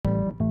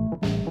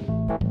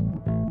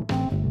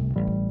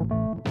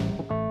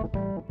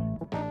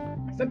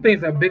Some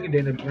things are bigger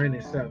than the brand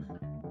itself.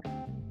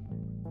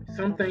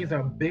 Some things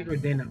are bigger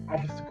than the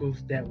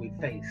obstacles that we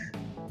face.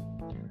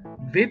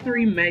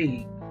 Victory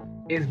Made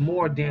is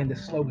more than the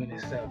slogan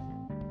itself.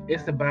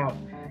 It's about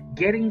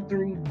getting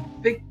through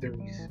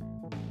victories,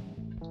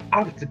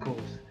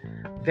 obstacles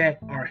that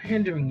are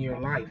hindering your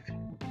life.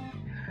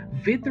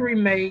 Victory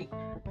Made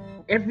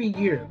every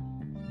year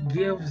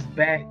gives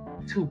back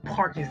to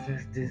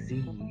Parkinson's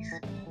disease.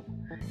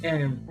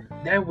 And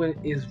that what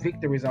is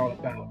victory is all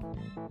about.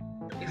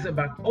 It's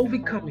about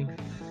overcoming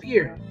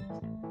fear,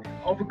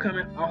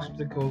 overcoming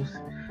obstacles,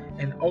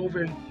 and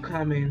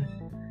overcoming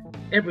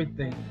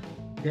everything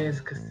that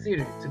is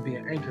considered to be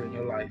an anchor in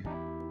your life.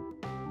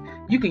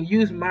 You can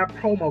use my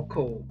promo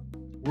code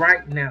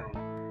right now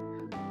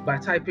by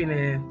typing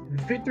in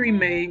Victory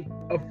Made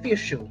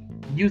Official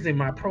using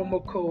my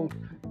promo code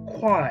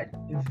Quad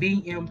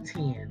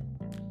VM10.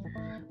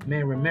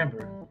 Man,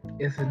 remember,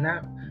 it's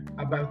not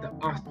about the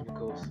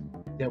obstacles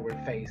that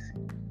we're faced.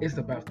 It's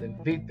about the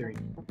victory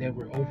that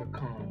we're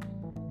overcome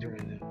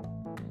during them.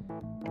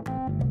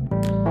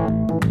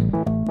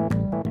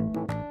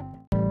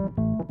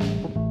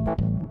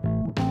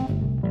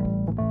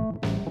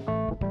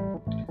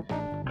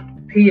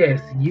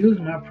 P.S. Use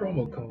my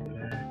promo code,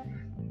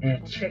 man,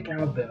 and check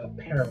out the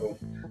apparel.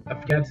 I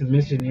forgot to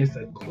mention it's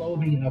a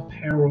clothing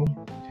apparel,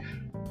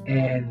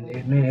 and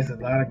man, it's a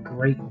lot of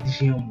great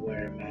gym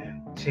wear,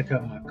 man. Check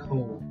out my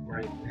code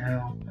right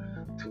now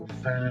to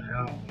find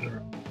out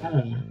your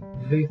own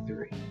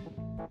victory.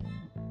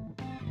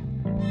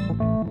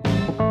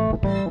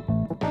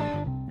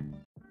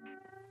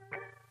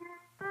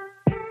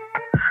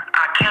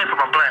 I came from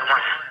a black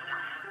woman,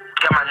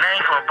 got my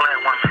name from a black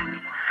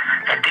woman,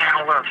 and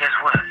damn well, guess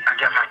what? I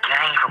got my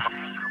game from a...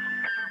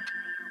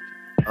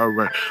 All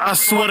right. I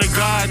swear to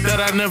God that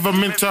I never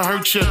meant to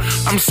hurt you.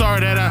 I'm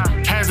sorry that I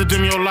had to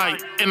dim your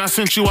light, and I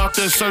sent you out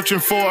there searching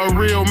for a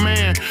real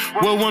man.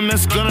 Well, one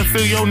that's gonna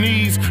fill your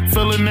needs,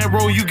 filling that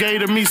role you gave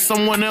to me,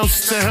 someone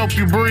else to help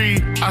you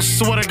breathe. I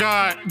swear to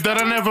God that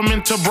I never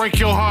meant to break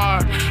your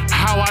heart.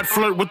 How I'd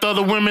flirt with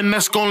other women,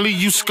 that's gonna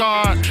leave you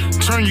scarred.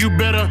 Turn you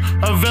bitter,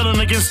 a villain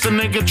against a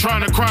nigga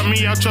trying to crop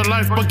me out your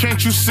life. But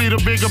can't you see the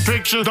bigger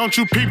picture? Don't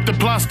you peep the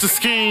plots, the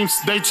schemes?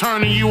 They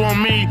turning you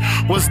on me,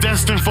 was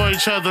destined for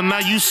each other. Now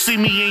you see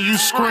me and you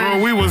scream.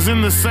 Girl, we was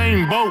in the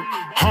same boat,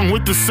 hung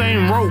with the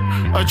same rope.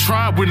 A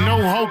tribe with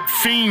no hope,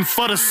 fiend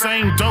for the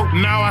same dope.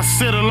 Now I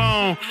sit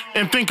alone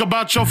and think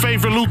about your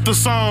favorite Luther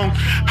song.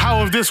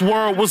 How if this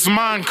world was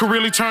mine could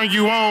really turn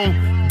you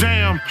on.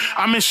 Damn,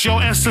 I miss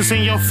your essence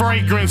and your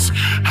fragrance.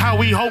 How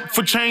we hope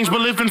for change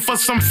but living for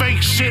some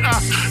fake shit.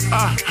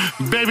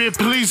 Baby,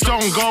 please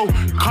don't go.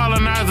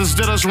 Colonizers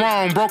did us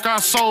wrong, broke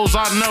our souls,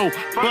 I know.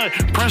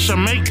 But pressure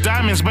make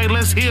diamonds, babe,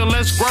 let's heal,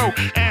 let's grow.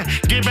 And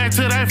get back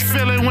to that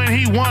feeling when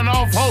he won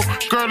off hope.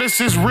 Girl, this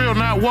is real,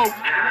 not woke. This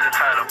is the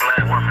title,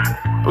 black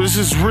woman. This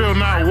is real,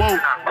 not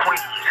woke. Not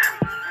queens.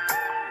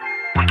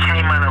 We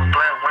came out of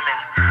black women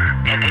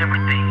and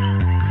everything.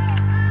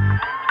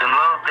 The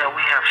love that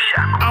we have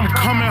shackled. I'm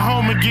coming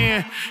home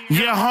again.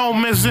 Yeah,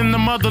 home is in the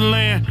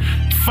motherland.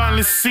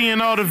 Finally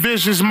seeing all the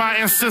visions my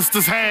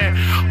ancestors had.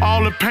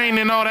 All the pain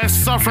and all that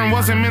suffering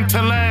wasn't meant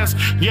to last.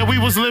 Yeah, we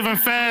was living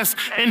fast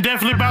and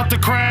definitely about to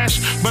crash.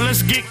 But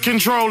let's get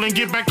control and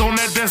get back on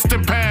that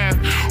destined path.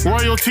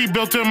 Royalty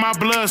built in my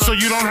blood, so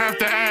you don't have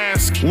to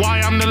ask why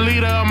I'm the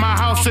leader of my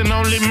house and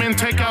only men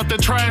take out the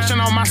trash.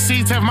 And all my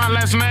seeds have my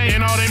last name,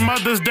 and all they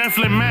mothers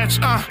definitely match.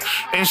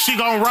 And she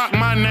gon' rock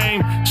my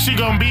name. She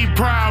gon' be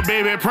proud,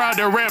 baby, proud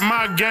to rep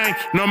my gang.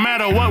 No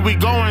matter what we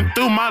going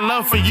through, my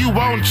love for you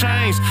won't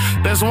change.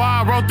 That's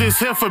why I wrote this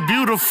here for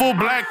beautiful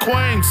black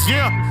queens,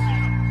 yeah.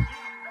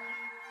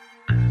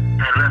 And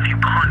left you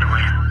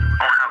pondering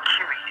on how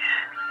curious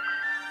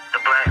the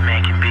black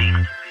man can be.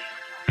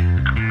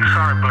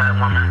 Sorry, black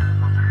woman,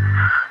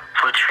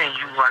 for treating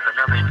you like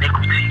another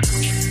iniquity.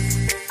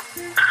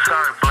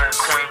 Sorry, black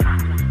queen,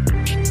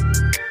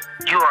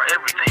 you are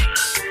everything.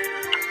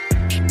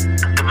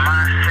 The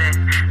mindset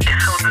is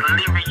so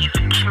delirious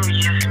and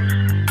curious,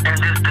 and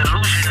this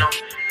delusional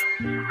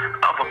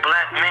of a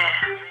black man.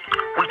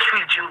 We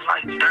treated you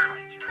like dirt.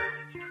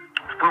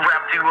 We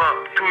wrapped you up,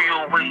 threw you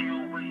away,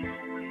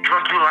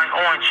 drunk you like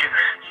orange juice.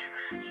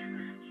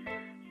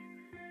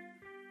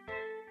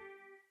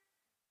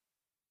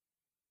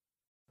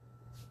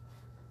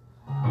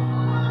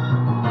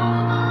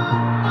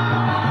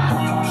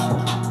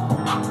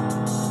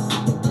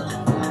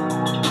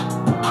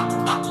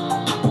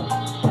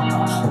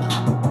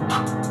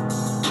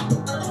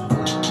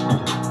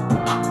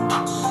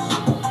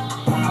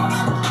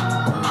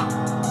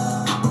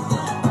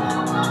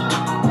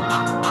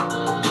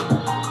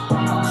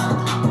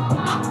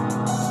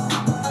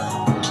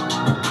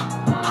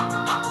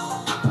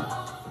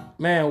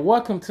 Man,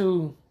 welcome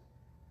to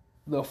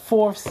the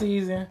 4th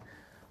season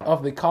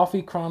of the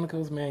Coffee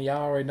Chronicles. Man,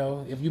 y'all already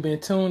know. If you've been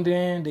tuned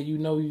in, then you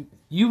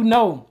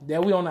know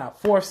that we on our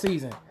 4th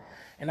season.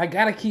 And I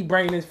gotta keep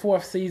bringing this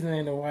 4th season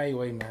in the right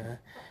way, man.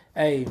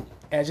 Hey,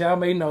 as y'all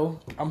may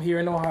know, I'm here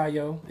in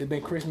Ohio. It's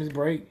been Christmas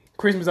break.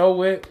 Christmas over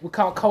with. We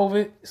caught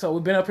COVID, so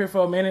we've been up here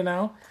for a minute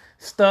now.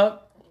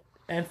 Stuck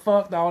and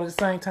fucked all at the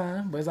same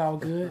time, but it's all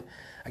good.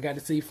 I got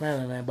to see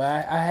family, man.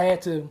 But I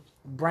had to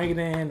bring it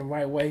in the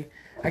right way.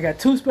 I got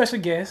 2 special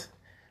guests.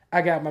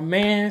 I got my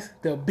man's,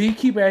 the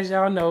beekeeper, as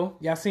y'all know.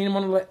 Y'all seen him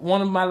on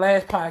one of my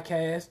last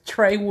podcasts,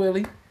 TREY,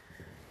 WILLY.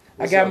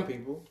 What's up,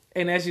 people?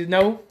 And as you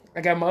know,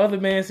 I got my other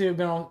man's here,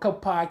 been on a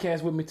couple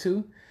podcasts with me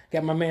too.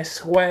 Got my man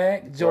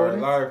SWAGG,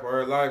 Jordan.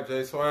 Word life,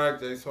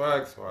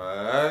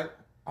 Swag.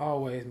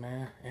 Always,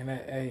 man. And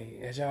hey,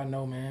 as y'all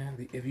know,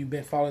 man, if you've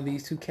been following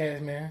these 2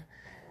 cats, man,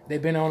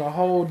 they've been on a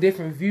whole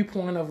different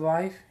viewpoint of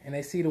life, and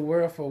they see the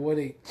world for what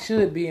it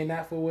should be and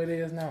not for what it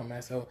is now,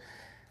 man. So,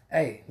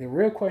 hey, the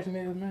real question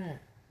is, man,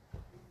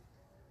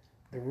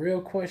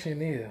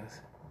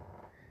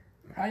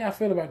 how y'all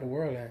feel about the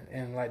world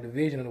and like the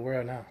vision of the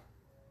world now?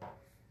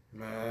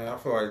 Man, I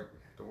feel like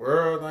the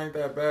world ain't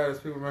that bad as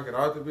people make it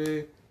out to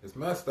be. It's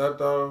messed up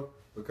though,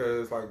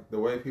 because like the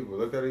way people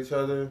look at each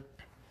other.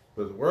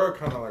 But the world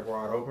kind of like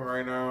wide open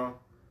right now.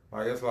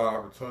 Like it's a lot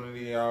of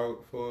opportunity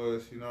out for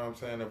us. You know what I'm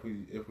saying?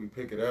 If we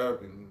pick it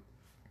up and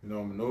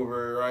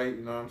maneuver it right.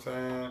 You know what I'm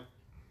saying?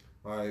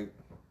 Like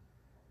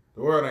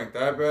the world ain't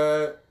that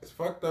bad. It's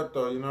fucked up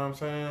though. You know what I'm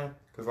saying?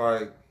 Cause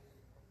like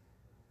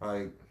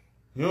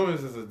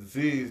humans is a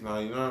disease now.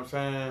 You know what I'm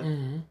saying?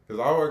 Mm-hmm. Cause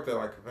I worked at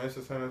like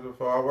convention centers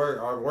before. I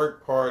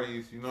worked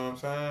parties. You know what I'm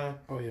saying?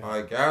 Oh yeah.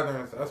 Like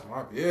gatherings. That's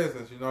my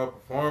business.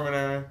 Performing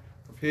there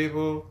for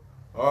people.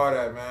 All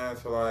that, man.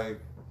 So, like,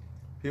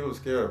 people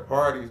scared of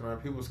parties, man.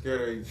 People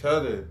scared of each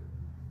other.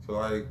 So,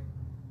 like,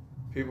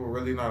 people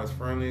really not as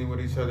friendly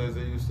with each other as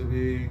they used to be.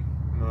 You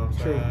know what I'm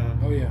saying?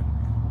 Oh, yeah.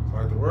 So,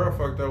 like, the world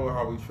fucked up with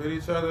how we treat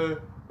each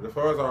other. But as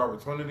far as our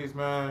opportunities,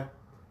 man,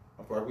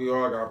 I feel like we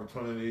all got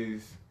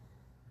opportunities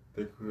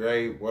to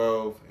create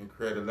wealth and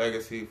create a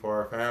legacy for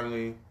our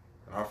family.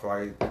 And I feel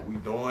like we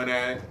doing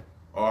that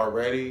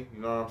already. You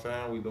know what I'm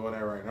saying? We doing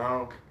that right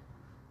now.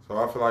 So,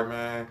 I feel like,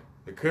 man,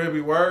 it could be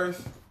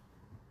worse.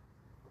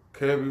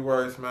 Could be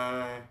worse,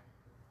 man.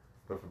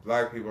 But for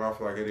black people, I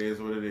feel like it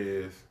is what it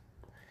is.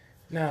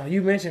 Now,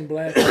 you mentioned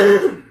black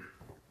people.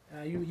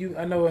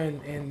 I know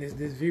in this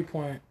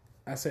viewpoint,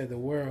 I said the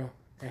world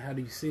and how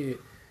do you see it.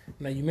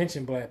 Now, you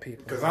mentioned black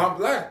people. Because I'm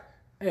black.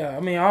 Yeah,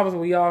 I mean,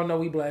 obviously, we all know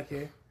we black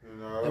here.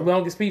 And we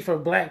don't get speak for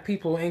black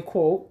people, end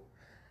quote.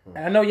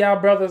 And I know y'all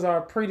brothers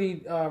are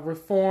pretty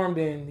reformed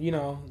and,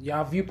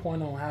 y'all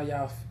viewpoint on how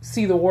y'all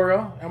see the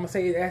world. I'm going to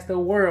say it as the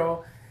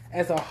world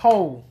as a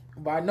whole.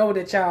 But I know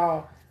that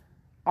y'all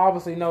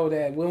obviously know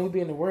that when we be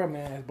in the world,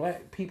 man, as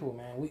black people,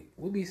 man,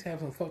 we be having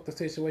some fucked up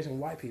situation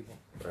with white people.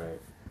 Right.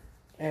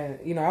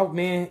 And,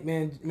 me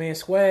and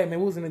Swag, man,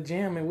 we was in the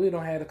gym and we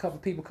don't had a couple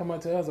people come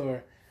up to us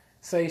or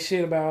say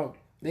shit about,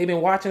 they been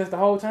watching us the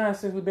whole time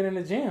since we've been in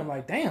the gym.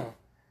 Like, damn.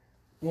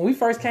 When we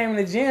first came in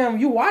the gym,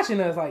 you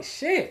watching us like,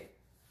 shit.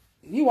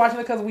 You watching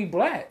us because we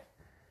black.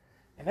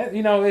 And that,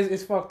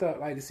 it's fucked up,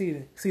 like, to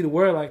see the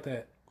world like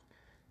that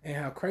and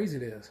how crazy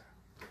it is.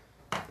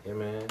 Yeah,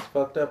 man, it's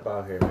fucked up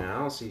out here, man. I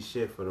don't see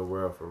shit for the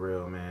world for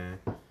real, man.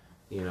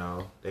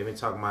 They've been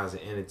talking about it's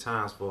the end of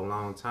times for a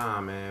long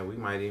time, man. We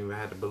might even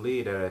have to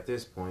believe that at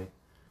this point.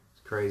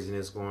 It's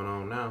craziness going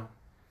on now.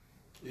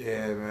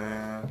 Yeah,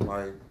 man.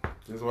 Like,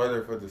 this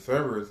weather for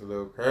December is a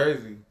little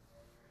crazy.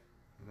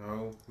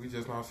 We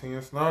just not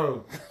seeing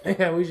snow.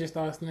 Yeah, we just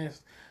not seeing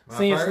snow.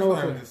 Snow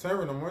for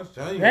December, no more.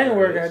 January.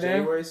 January, goddamn.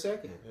 January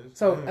 2nd.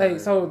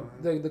 So,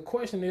 the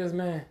question is,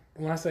 man,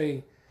 when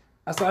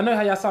I know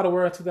how y'all saw the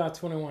world in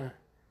 2021.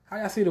 How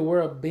y'all see the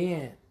world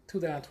being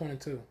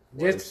 2022?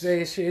 Worse. Just to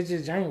say shit, it's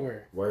just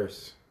January.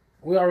 Worse.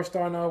 We already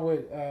starting off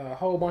with a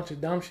whole bunch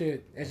of dumb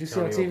shit as you see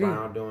on TV.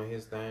 Brown doing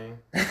his thing.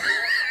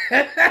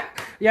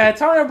 Yeah,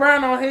 Antonio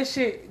Brown on his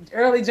shit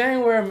early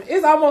January.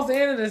 It's almost the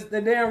end of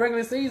the damn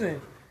regular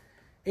season,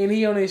 and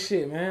he on his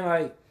shit, man.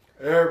 Like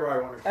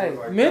everybody want to feel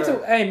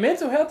like that.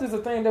 Mental health is a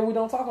thing that we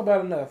don't talk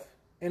about enough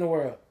in the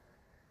world.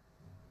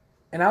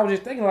 And I was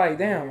just thinking, like,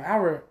 damn,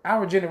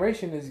 our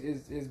generation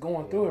is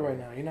going through it right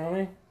now. You know what I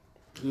mean?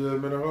 Yeah,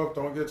 mental health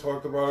don't get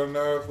talked about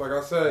enough. Like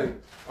I say,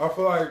 I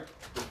feel like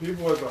the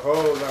people as a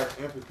whole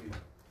lack empathy.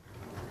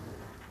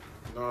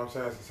 You know what I'm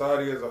saying?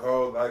 Society as a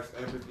whole lacks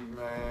empathy,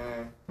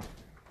 man.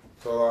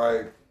 So,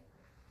 like,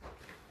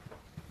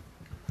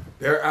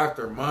 they're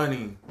after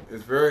money.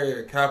 It's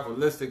very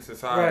capitalistic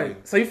society.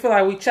 Right. So you feel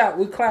like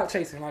we clout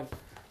chasing, like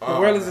the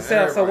world is a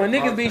sell. So when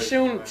niggas be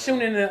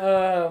shooting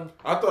the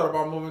I thought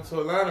about moving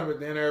to Atlanta, but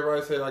then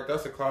everybody say like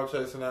that's a clout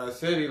chasing out of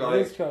city.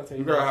 Like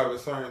you gotta have a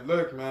certain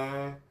look,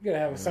 man. You gotta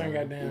have a certain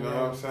goddamn. You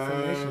know what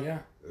I'm saying? Yeah.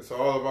 It's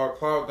all about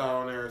clout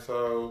down there.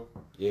 So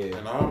yeah.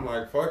 And I'm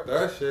like, fuck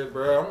that shit,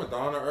 bro. I'm a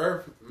down to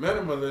earth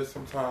minimalist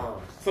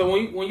sometimes. So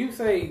when you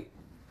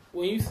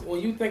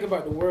think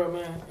about the world,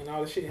 man, and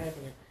all the shit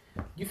happening,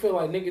 you feel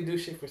like niggas do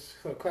shit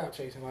for clout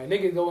chasing. Like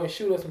niggas go and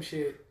shoot up some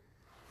shit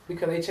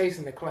because they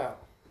chasing the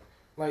clout.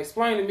 Like,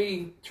 explain to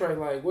me, Trey,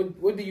 like,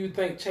 what do you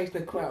think chasing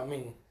the clout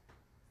mean?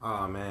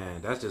 Oh,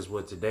 man, that's just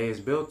what today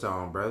is built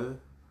on, brother.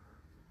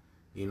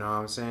 You know what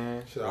I'm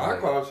saying? Shit, I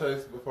clout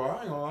chased before,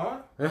 I ain't gonna lie.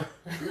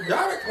 You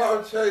got a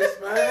clout chase,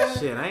 man.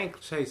 Shit, I ain't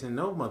chasing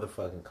no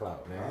motherfucking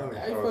clout, man.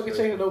 I ain't fucking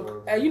chasing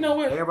no. Hey, you know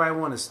what? Everybody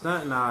want to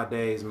stunt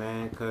nowadays,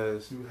 man,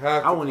 because You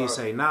have to I wouldn't even clout.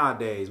 say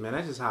nowadays, man.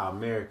 That's just how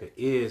America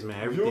is,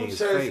 man. Everything You is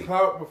chased fake.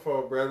 clout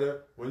before,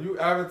 brother. When you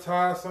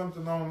advertise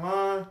something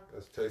online,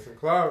 that's chasing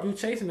clout. You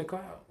chasing the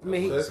cloud. I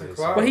mean, Chasing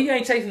clout. but he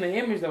ain't chasing the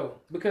image though,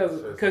 because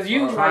you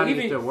Chasing like Trying to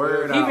even get the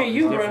word out even is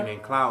you, different bro. than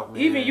clout,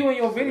 man. Even you in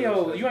your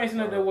videos, you ain't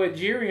sitting up there with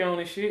Jerry on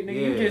and shit, nigga.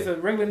 You Yeah. just a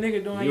regular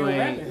nigga doing You your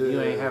ain't rapping.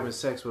 you ain't having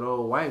sex with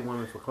old white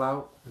women for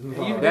clout. You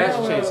That's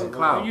damn chasing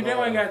clout. You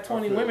damn ain't got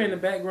 20 I feel women in you.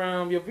 the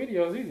background of your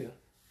videos either.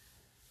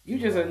 You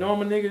just a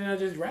normal nigga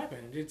that's just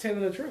rapping, just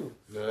telling the truth.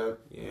 Yeah.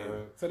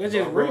 So that's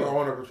just I real.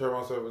 want to portray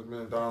myself as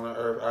being down to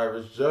earth,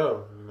 average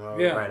Joe. You know.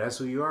 Yeah. Right, that's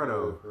who you are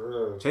though. For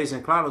real.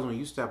 Chasing clout is when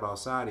you step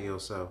outside of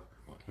yourself.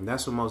 And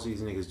that's what most of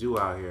these niggas do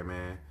out here,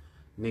 man.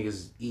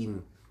 Niggas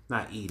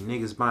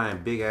niggas buying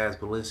big ass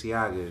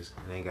Balenciagas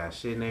and ain't got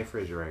shit in their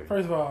refrigerator.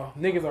 First of all,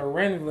 niggas are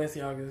renting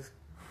Balenciagas.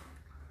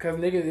 Cause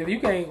niggas, if you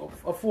can't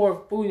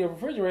afford food in your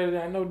refrigerator,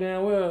 then I know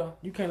damn well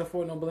you can't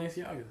afford no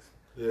Balenciagas.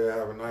 Yeah,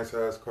 have a nice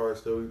ass car,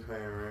 still be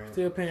paying rent.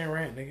 Still paying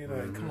rent, nigga.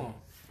 Like, come on,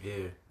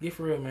 Yeah. get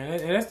for real, man.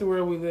 And that's the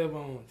world we live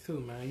on too,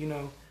 man. You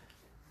know.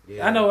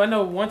 Yeah. I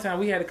know. One time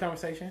we had a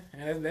conversation,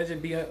 and that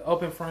just be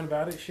up in front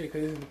about it, shit.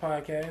 Cause this is a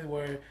podcast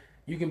where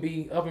you can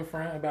be up in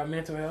front about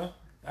mental health.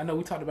 I know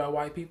we talked about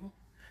white people,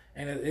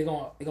 and it's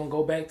gonna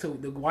go back to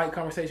the white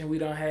conversation we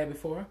done had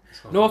before.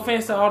 No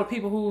offense to all the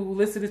people who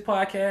listen to this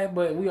podcast,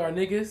 but we are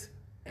niggas.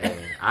 Hey,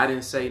 I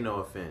didn't say no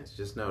offense.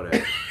 Just know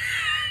that.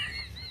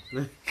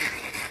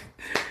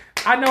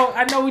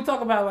 I know. We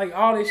talk about like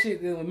all this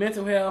shit,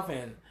 mental health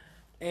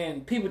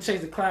and people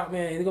chase the clout,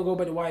 man. It's gonna go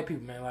back to white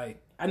people, man.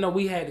 Like I know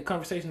we had the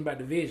conversation about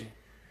division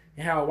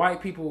and how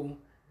white people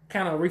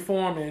kind of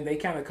reform and they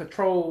kind of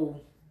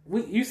control.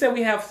 You said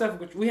we have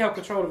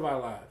control of our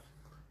lives.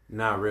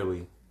 Not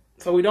really.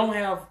 So we don't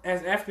have,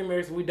 as African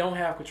Americans, we don't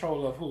have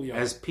control of who we are.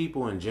 As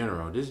people in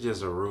general, this is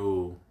just a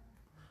rule.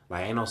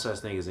 Like, ain't no such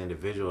thing as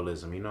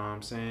individualism, you know what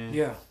I'm saying?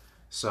 Yeah.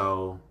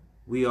 So,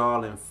 we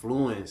all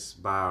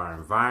influenced by our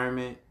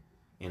environment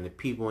and the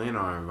people in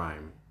our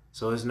environment.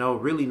 So, there's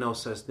really no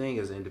such thing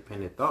as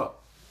independent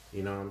thought.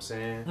 You know what I'm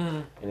saying?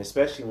 Mm-hmm. And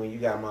especially when you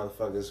got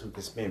motherfuckers who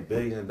can spend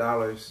billions of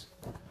dollars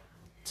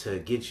to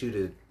get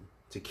you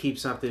to keep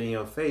something in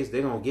your face,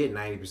 they're going to get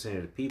 90%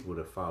 of the people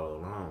to follow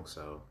along.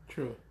 So,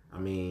 True. I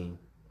mean,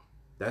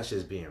 that's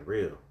just being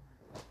real.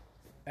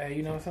 Hey,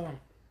 you know something?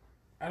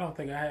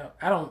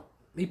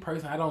 Me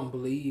personally, I don't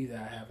believe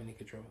that I have any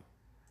control.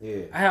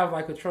 Yeah. I have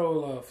like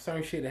control of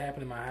certain shit that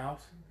happened in my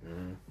house,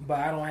 but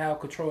I don't have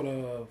control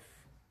of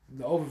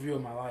the overview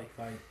of my life.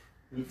 Like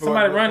You feel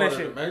somebody like run you're that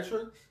part shit. of the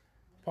Matrix?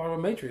 Part of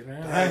a matrix,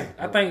 man. Dang.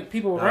 I think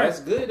people No, run. it's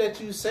good that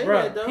you say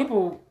Bruh, that, though.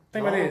 people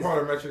think No, about I'm this.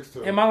 part of the Matrix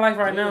too. In my life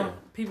right Yeah. now,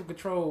 people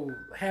control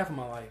half of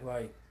my life.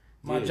 Like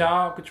my Yeah.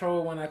 job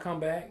control when I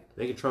come back.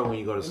 They control when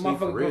you go to The sleep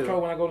for motherfucker real.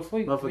 control when I go to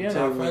sleep. Motherfucker Yeah.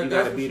 tell you when you That's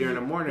gotta what be there in you-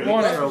 the morning.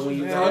 Morning. They That's control what when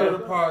you you Yeah. title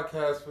gotta. the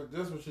podcast for.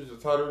 This what you should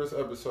title this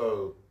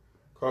episode.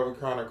 Coffee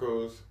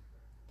Chronicles,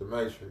 The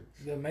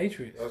Matrix. The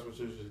Matrix. That's what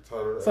you should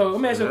title it. So let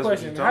me ask you a That's what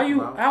question. you talking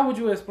about. How would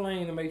you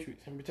explain the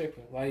Matrix in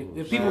particular? Like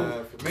if people,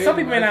 Man, for me, some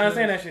people may not Matrix-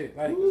 understand that shit.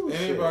 Like Ooh,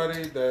 shit.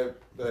 Anybody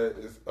that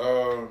is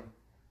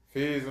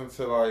feeds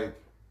into like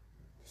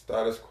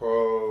status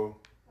quo,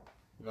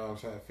 you know what I'm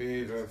saying?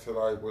 Feeds into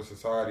like what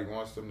society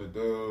wants them to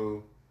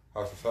do,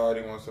 how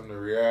society wants them to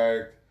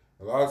react.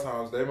 A lot of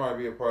times they might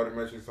be a part of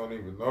the Matrix, don't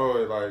even know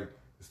it. Like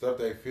the stuff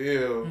they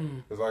feel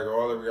is like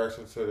all the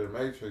reaction to the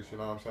Matrix. You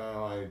know what I'm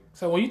saying? Like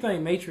so when you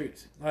think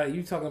Matrix, like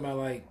you talking about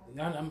like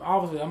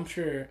I'm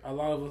sure a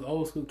lot of us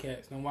old school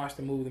cats don't watch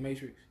the movie The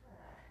Matrix.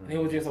 And it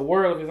was just a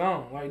world of its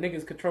own. Like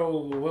niggas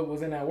controlled what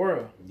was in that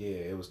world. Yeah,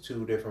 it was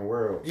two different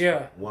worlds.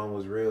 Yeah. One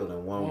was real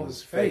and one One was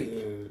was fake.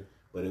 fake.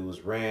 But it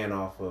was ran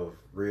off of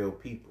real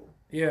people.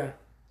 Yeah.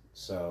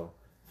 So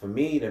for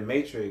me, the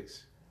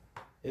Matrix,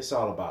 it's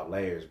all about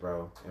layers,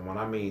 bro. And when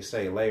I mean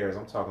say layers,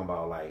 I'm talking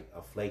about like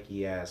a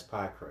flaky ass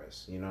pie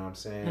crust. You know what I'm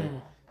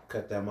saying?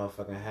 Cut that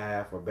motherfucker in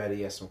half, or better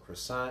yet, some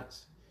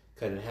croissants.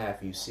 Cut it in half,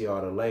 and you see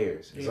all the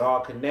layers. It's all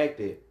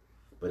connected,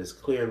 but it's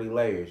clearly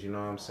layers. You know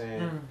what I'm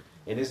saying?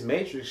 And this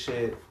Matrix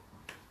shit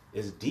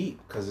is deep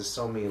because there's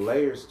so many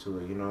layers to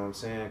it. You know what I'm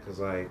saying? Because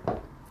like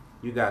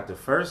you got the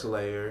first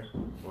layer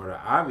or the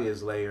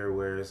obvious layer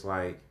where it's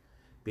like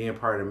being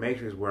part of the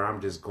Matrix, where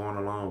I'm just going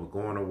along with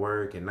going to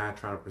work and not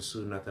trying to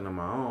pursue nothing on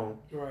my own.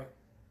 Right.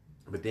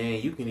 But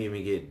then you can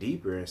even get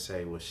deeper and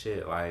say, well,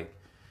 shit, like,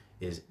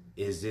 is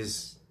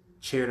this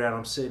chair that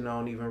I'm sitting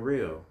on even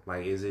real?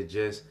 Like, is it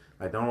just,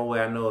 like, the only way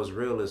I know it's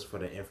real is for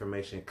the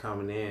information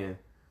coming in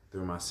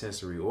through my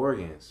sensory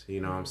organs.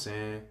 You know what I'm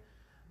saying?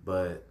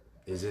 But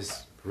is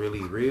this really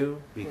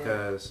real?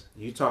 Because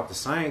you talk to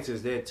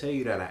scientists, they'll tell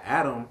you that an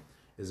atom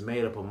is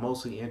made up of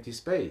mostly empty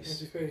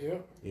space.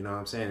 You know what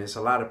I'm saying? There's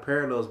a lot of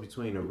parallels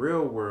between the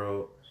real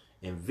world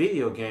and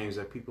video games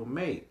that people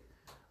make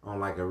on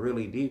like a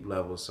really deep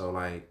level. So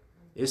like,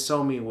 it's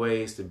so many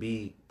ways to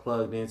be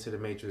plugged into the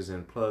Matrix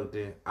and plugged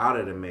in out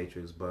of the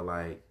Matrix. But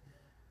like,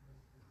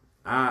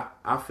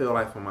 I feel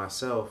like for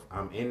myself,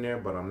 I'm in there,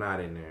 but I'm not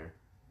in there.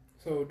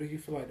 So, do you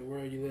feel like the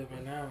world you live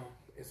in now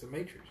is a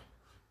matrix?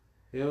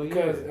 Hell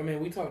Because yeah. I mean,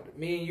 we talked,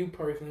 me and you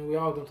personally, we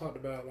all done talked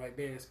about like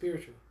being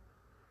spiritual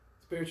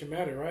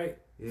matter, right?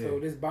 Yeah. So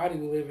this body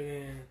we living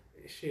in,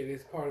 shit,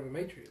 is part of a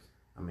matrix.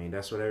 I mean,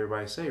 that's what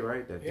everybody say,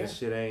 right? That Yeah. this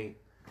shit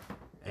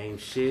ain't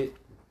shit.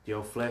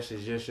 Your flesh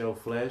is just your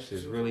flesh.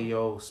 It's really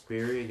your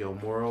spirit, your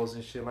morals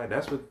and shit like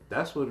that's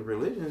what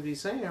religions be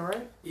saying,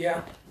 right?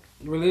 Yeah.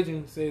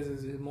 Religion says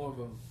it's more of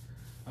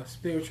a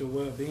spiritual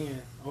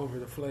well-being over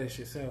the flesh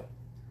itself.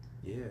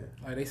 Yeah.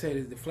 Like they say,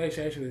 that the flesh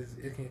actually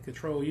it can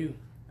control you.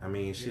 I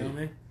mean, shit. You know what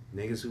I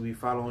mean? Niggas who be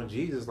following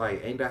Jesus,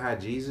 like, ain't that how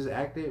Jesus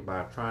acted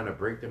by trying to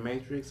break the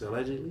matrix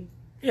allegedly?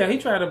 Yeah, he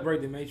tried to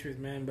break the matrix,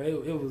 man, but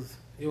it was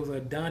a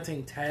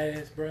daunting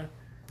task, bro.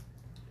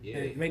 Yeah.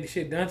 And it made the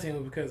shit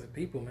daunting because of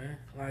people, man.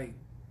 Like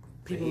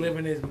people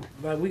living this,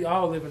 like we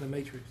all live in the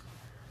matrix.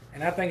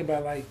 And I think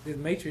about like this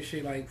matrix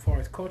shit, like far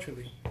as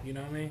culturally, you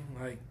know what I mean?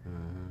 Like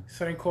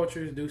certain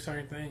cultures do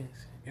certain things,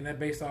 and that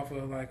based off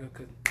of like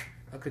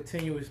a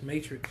continuous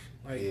matrix.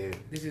 Like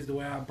this is the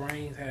way our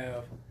brains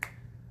have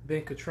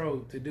been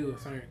controlled to do a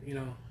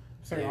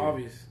certain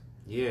obvious.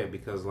 Yeah,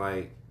 because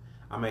like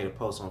I made a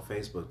post on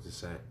Facebook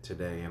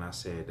today, and I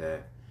said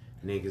that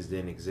niggas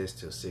didn't exist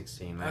till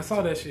 1619. I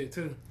saw that shit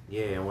too.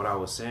 Yeah, and what I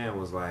was saying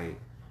was like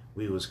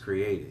we was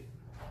created.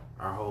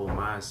 Our whole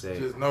mindset.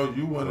 Just know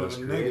you one of was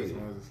them created.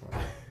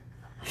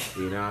 niggas.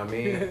 You know what I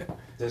mean?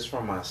 Just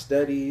from my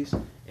studies,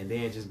 and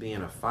then just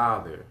being a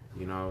father.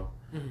 You know,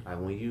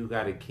 like when you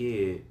got a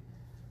kid,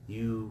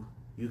 you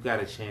got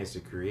a chance to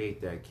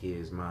create that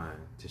kid's mind,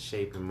 to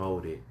shape and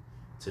mold it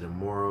to the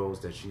morals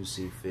that you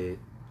see fit.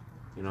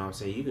 You know what I'm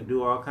saying? You can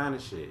do all kind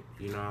of shit.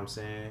 You know what I'm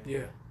saying?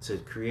 Yeah. To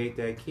create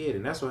that kid,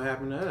 and that's what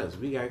happened to us.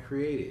 We got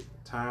created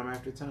time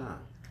after time.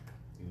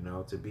 You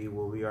know, to be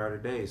what we are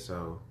today.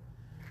 So.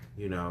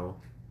 You know,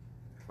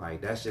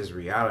 like that's just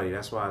reality.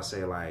 That's why I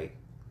say like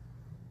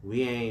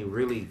we ain't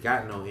really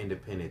got no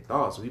independent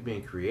thoughts. We've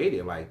been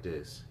created like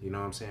this. You know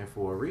what I'm saying?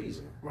 For a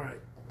reason. Right.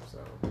 So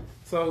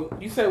So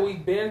you said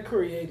we've been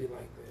created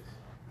like this.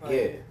 Like,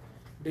 yeah.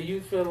 Do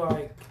you feel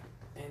like,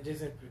 and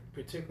just in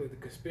particular the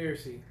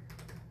conspiracy,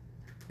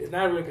 it's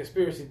not really a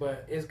conspiracy,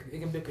 but it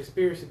can be a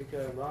conspiracy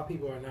because a lot of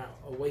people are not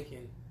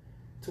awakened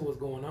to what's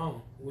going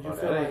on. Would you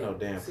feel that like ain't no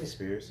damn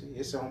conspiracy.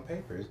 It's on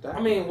paper. It's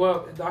documented. I mean,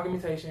 well,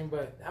 documentation,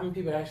 but how many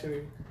people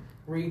actually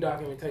read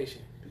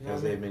documentation?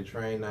 Because they've been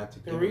trained not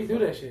to read through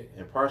that shit.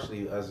 And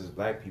partially us as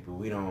black people,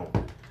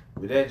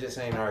 that just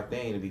ain't our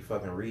thing to be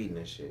fucking reading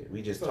this shit.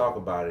 We just talk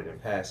about it and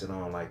pass it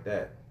on like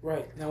that.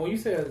 Right. Now, when you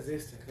say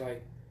existence,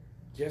 like,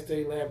 just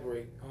to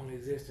elaborate on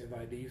existence,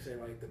 like, do you say,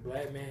 like, the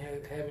black man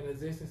have an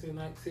existence in,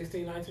 like,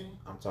 1619?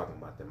 I'm talking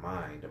about the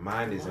mind. The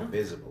mind is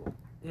invisible.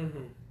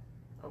 Mm-hmm.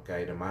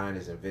 Okay, the mind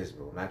is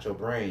invisible. Not your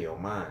brain, your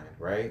mind,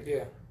 right?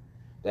 Yeah.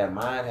 That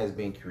mind has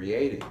been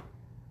created.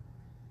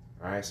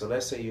 All right, so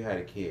let's say you had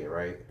a kid,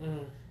 right?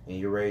 Mm-hmm. And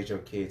you raised your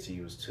kid till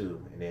you was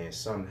 2, and then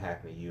something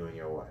happened to you and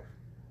your wife.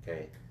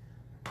 Okay?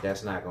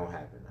 That's not going to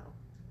happen now.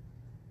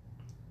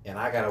 And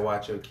I got to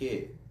watch your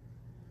kid.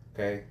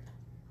 Okay?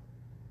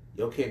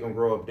 Your kid going to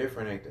grow up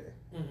different, ain't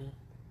they? Mm-hmm.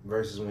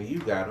 Versus when you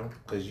got them,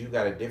 because you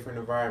got a different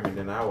environment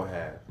than I would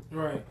have.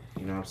 Right.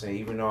 You know what I'm saying?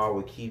 Even though I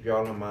would keep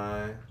y'all in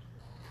mind,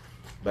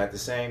 but at the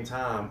same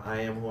time,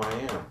 I am who I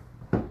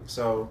am.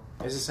 So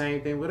it's the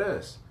same thing with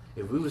us.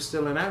 If we were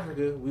still in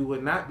Africa, we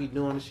would not be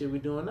doing the shit we're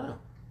doing now.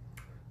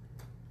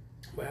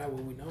 But how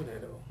would we know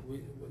that though?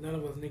 None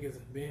of us niggas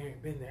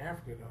been to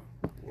Africa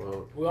though.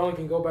 Well, we only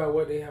can go by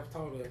what they have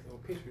taught us or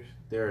pictures.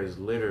 There is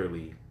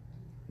literally.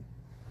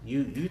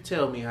 You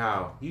tell me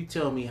how. You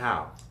tell me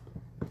how.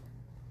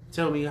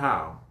 Tell me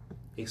how.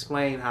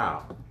 Explain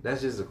how.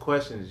 That's just a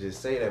question to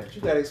just say that, but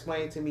you gotta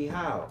explain to me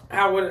how.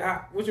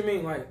 What you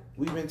mean, like?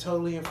 We've been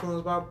totally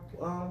influenced by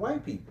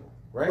white people,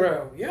 right?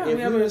 Bro, yeah. If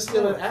we were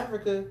still in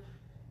Africa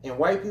and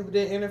white people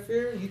didn't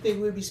interfere, you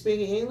think we'd be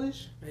speaking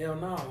English? Hell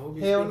no.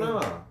 Hell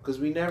no, because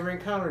we never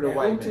encountered a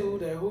white man.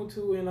 That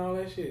Hutu and all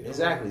that shit.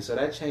 Exactly, so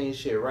that changed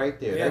shit right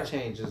there. Yeah. That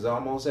changes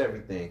almost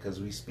everything because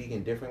we speak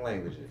in different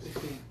languages.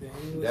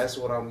 That's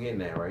what I'm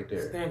getting at right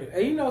there. Standard.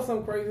 Hey, you know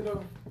something crazy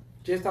though?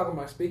 Just talking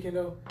about speaking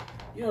though,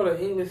 you know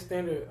the English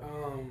standard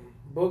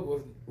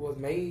book was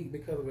made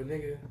because of a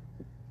nigga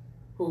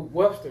who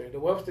the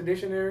Webster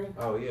dictionary.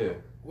 Oh yeah.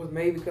 Was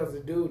made because the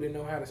dude didn't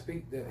know how to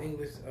speak the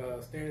English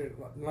standard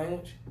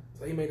language,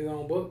 so he made his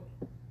own book.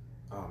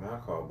 Oh man, I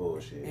call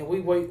bullshit. And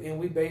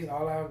we base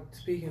all our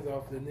speakings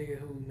off the nigga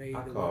who made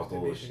the Webster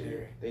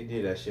dictionary. They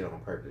did that shit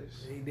on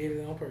purpose. He did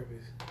it on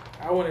purpose.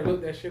 I want to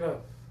look that shit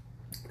up.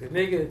 The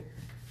nigga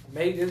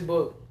made this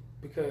book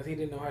because he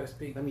didn't know how to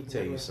speak. Let me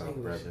tell you something,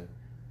 English. brother.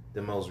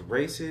 The most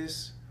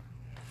racist,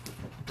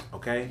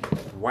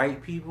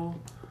 white people,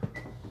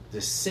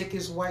 the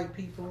sickest white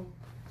people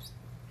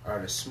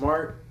are the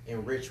smart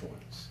and rich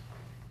ones.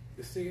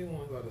 The sickest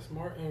ones are the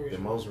smart and rich. The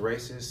most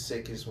racist,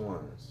 sickest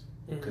ones.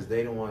 Because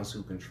they the ones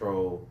who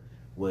control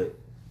what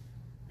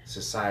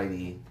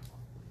society,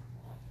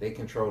 they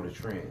control the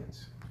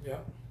trends. Yeah.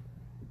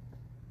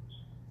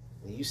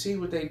 And you see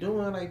what they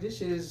doing, like, this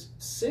shit is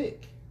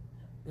sick.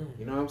 Mm.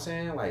 You know what I'm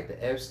saying? Like,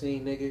 the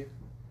Epstein nigga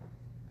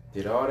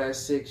did all that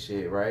sick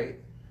shit, right?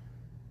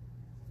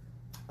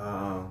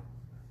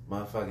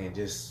 Motherfucking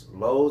just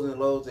loads and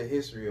loads of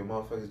history of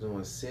motherfuckers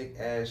doing sick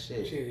ass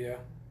shit. Shit, yeah.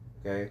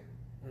 Okay?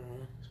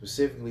 Mm-hmm.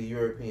 Specifically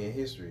European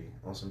history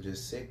on some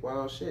just sick,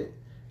 wild shit.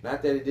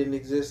 Not that it didn't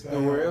exist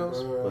nowhere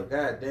else, but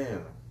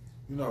goddamn.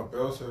 You know,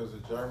 Belser is a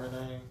German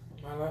name.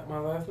 My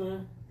last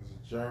name? It's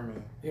a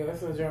German. Yeah,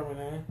 that's a German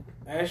name.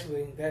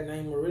 Actually, that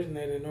name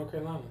originated in North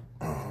Carolina.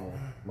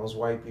 Most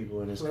white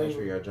people in this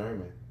country are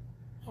German.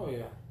 Oh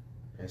yeah.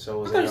 And so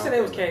I was thought you said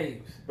they was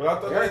caves. But I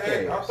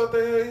thought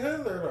they had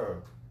Hitler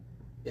though.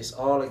 It's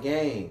all a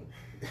game.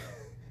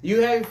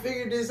 You haven't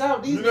figured this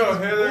out. These You know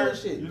niggas Hitler.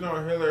 bullshit. You know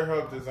Hitler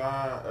helped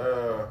design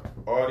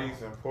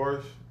Audis and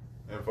Porsche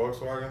and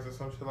Volkswagens or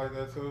some shit like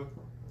that too.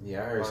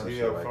 Yeah, I heard some He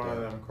shit helped like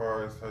fund that. them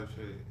cars type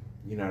shit.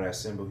 You know that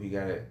symbol he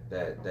got it,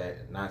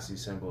 that Nazi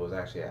symbol is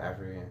actually an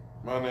African.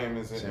 My name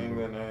is an Symbol.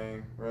 England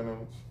name,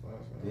 Reynolds.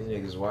 These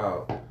niggas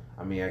wild.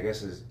 I mean, I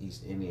guess it's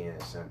East Indian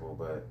symbol,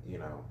 but you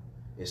know,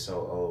 it's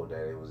so old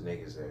that it was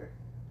niggas there.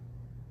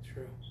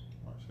 True.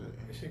 Oh,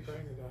 shit. This shit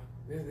crazy though.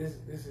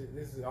 This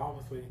is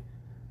obviously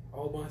a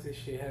whole bunch of this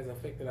shit has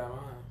affected our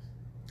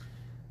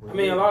lives. I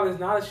mean, a lot of this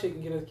knowledge shit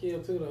can get us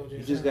killed too, though.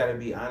 You just gotta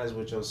be honest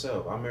with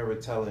yourself. I remember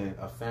telling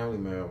a family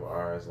member of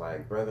ours,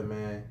 like, brother,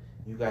 man,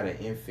 you got an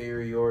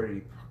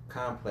inferiority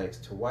complex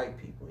to white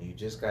people. You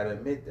just gotta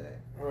admit that.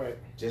 All right.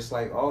 Just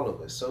like all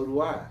of us. So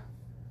do I.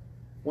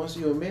 Once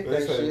you admit They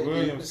that say shit, you can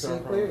Williams see come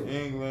from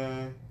clearly.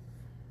 England.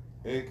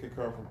 It could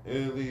come from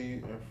Italy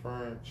and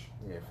French.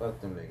 Yeah, fuck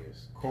them niggas.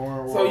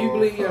 Cornwall. So you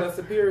believe you got a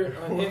superior,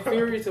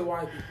 inferior to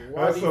white people?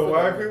 Why That's do you some feel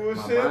white that way? people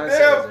My shit mindset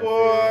there, is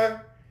boy.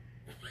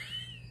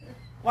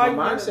 Why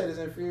My you mindset is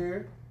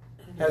inferior.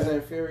 Has an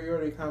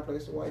inferiority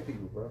complex to white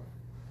people, bro.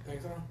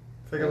 think so?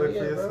 Take a Hell look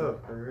yeah, for bro.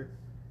 yourself, Craig.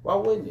 Why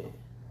wouldn't it?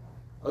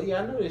 Oh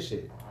yeah, I know this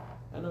shit.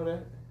 I know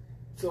that.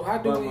 So how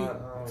do But we? my,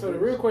 So the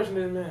real question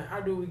is, man, how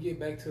do we get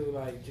back to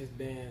like just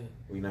being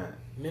We not.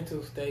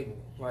 mental stable?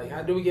 Like,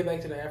 how do we get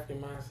back to the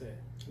African mindset?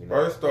 We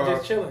not.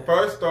 First chilling.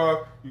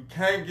 off, you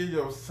can't give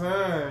your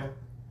son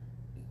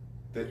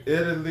the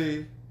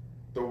Italy,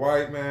 the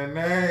white man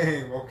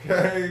name,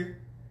 okay?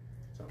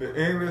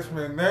 The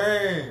Englishman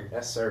name.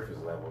 That's surface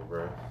level,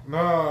 bro.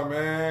 No,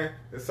 man.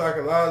 It's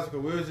psychological.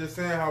 We was just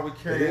saying how we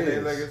carry It their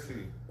is.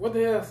 legacy. What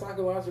the hell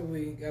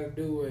psychologically got to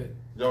do with?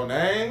 Your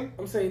name?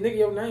 I'm saying, nigga,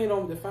 your name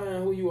don't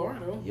define who you are,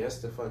 though. Yes,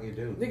 the fuck you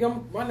do.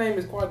 Nigga, my name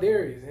is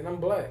Quadarius, and I'm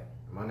black.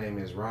 My name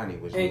is Ronnie,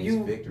 which And means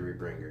you- victory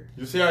bringer.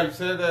 You see how you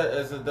said that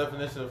as a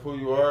definition of who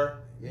you are?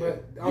 Yeah.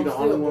 But You I'm the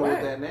still only one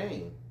black. with that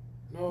name.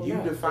 No, I'm You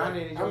not. define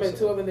it as I met yourself.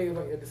 two other niggas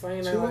like, at the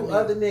same name. Two like me.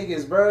 other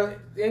niggas, bro.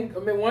 I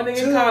met one nigga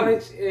Two. in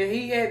college, and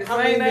he had the How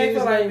same many name niggas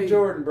for like named me.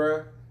 Jordan,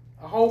 bro?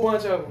 A whole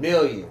bunch of them.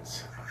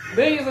 Millions.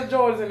 Millions of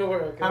Jordans in the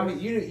world. How many?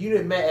 You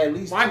done met at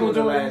least Michael two in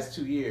the Jordan. last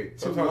 2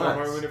 years. 2 Sometimes I might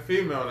months. win a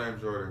female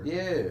named Jordan.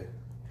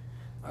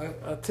 Yeah.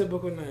 A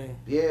typical name.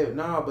 Yeah,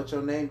 nah, but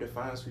your name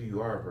defines who you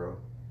are, bro.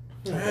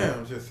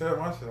 Damn, just said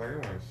my shit like it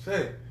wasn't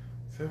shit.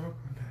 Typical name.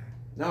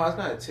 No, it's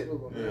not a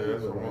typical Yeah, name.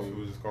 that's what but, most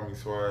people just call me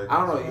swag.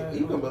 I don't know.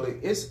 You can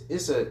believe this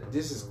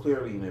is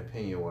clearly an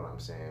opinion what I'm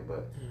saying,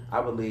 but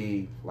I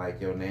believe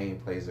like your name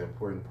plays an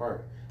important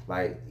part.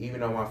 Like even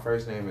though my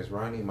first name is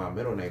Ronnie, my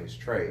middle name is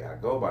Trey. I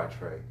go by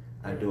Trey.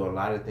 I do a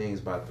lot of things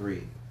by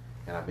 3,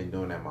 and I've been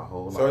doing that my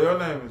whole So life. your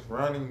name is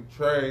Ronnie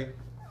Trey.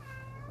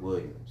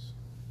 Williams.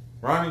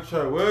 Ronnie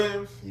Trey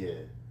Williams? Yeah,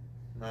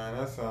 Man,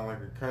 that sounds like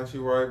a country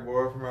white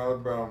boy from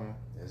Alabama.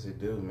 yes it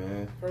do,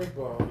 man. First of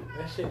all,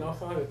 that shit don't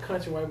sound like a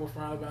country white boy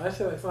from Alabama. That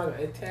shit like sound like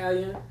an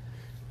Italian,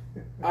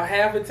 a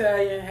half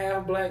Italian,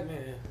 half black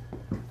man.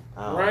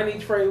 Ronnie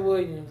Trey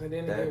Williams, and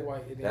then they get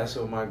white. And then- That's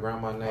what my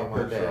grandma named I'm my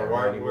pretty dad. sure a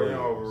white Ronnie boy Williams.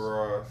 over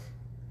Ross.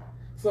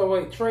 So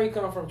wait, Trey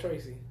come from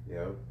Tracy.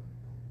 Yep.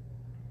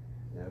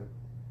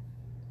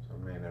 So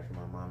I'm named after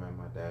my mom and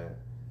my dad.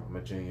 I'm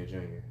a junior.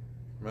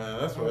 Man,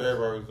 that's what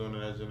everybody was doing in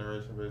that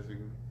generation, basically.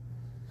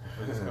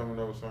 They just coming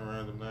up with some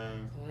random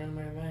name.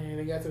 Random name.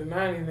 They got to the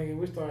 90s, nigga.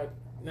 We started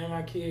naming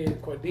our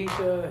kid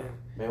Quadisha and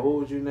Man, what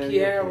would you name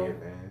Kiara. your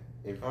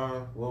kid,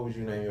 man? What would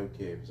you name your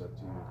kid? It's up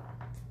to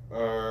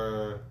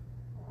you.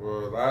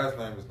 Well, last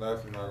name is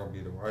definitely not gonna be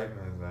the white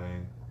man's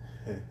name.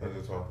 That's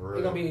just off for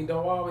it's real. gonna be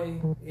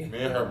Dawawi. Me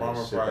and her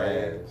mama probably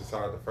Shabazz.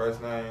 decided the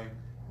first name,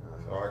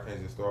 so I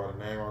can't just throw out a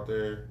name out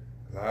there.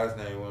 Last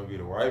name wouldn't be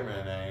the white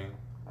man name.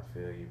 I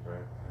feel you, bro.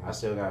 I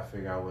still gotta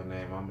figure out what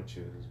name I'm gonna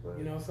choose, but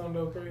You know, some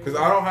though crazy. Cause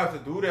I don't have to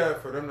do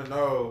that for them to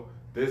know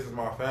this is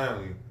my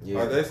family. Yeah.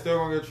 Like they still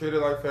gonna get treated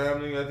like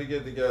family at the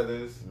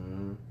get-togethers,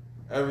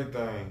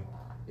 everything.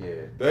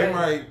 Yeah. They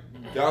might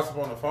gossip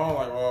on the phone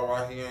like, "Oh,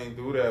 why he ain't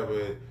do that?"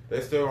 But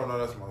they still gonna know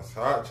that's my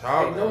child.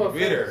 Hey, no be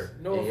there. offense.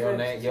 No your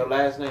offense. your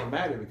last name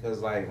mattered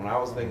because like when I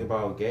was thinking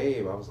about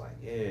Gabe, I was like,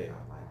 yeah,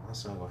 I'm like my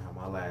son gonna have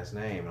my last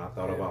name, and I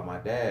thought about my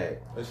dad.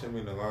 That shouldn't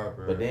mean a lot,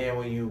 bro. But then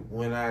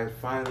when I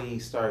finally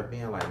started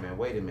being like, man,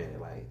 wait a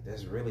minute, like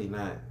that's really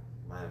not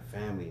my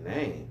family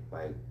name.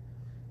 Like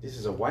This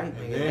is a white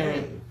nigga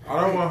then, name. I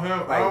don't want him.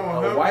 Like, I don't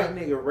want a him. white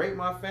nigga rape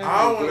my family.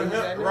 I don't and want gave me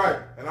that him. name. Right,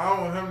 and I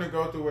don't want him to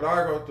go through what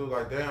I go through.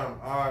 Like, damn,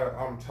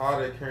 I'm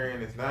tired of carrying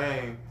his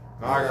name.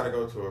 Now I gotta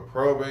go to a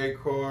probate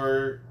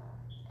court.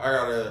 I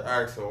gotta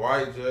ask a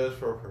white judge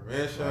for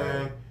permission.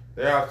 Right.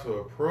 They have to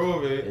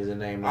approve it. Is a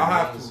name I that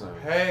have means to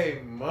something.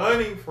 pay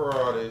money for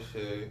all this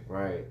shit.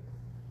 Right.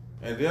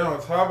 And then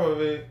on top of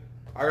it,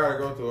 I gotta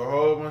go through a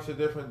whole bunch of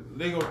different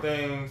legal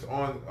things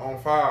on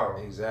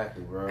file.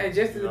 Exactly, bro. Hey,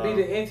 just to You be know?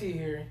 the auntie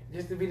here,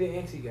 just to be the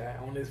auntie guy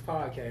on this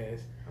podcast,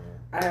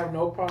 I have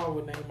no problem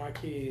with naming my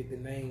kid the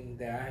name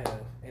that I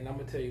have, and I'm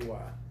gonna tell you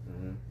why.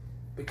 Mm-hmm.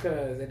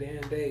 Because at the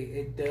end of the day,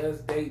 it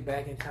does date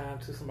back in time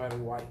to somebody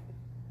white.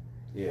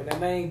 Yeah. When that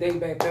name dates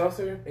back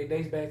Belser, it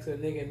dates back to a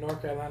nigga in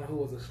North Carolina who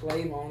was a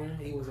slave owner.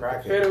 He was a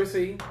Crackhead.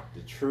 Confederacy.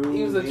 The true.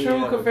 He was a meaning true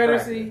of a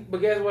Confederacy. cracker.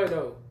 But guess what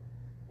though?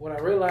 What I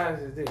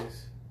realized is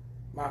this: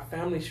 my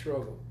family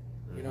struggled.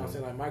 You know what I'm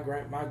saying?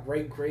 Like my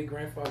great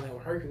grandfather named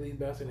Hercules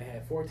Belser, and they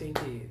had 14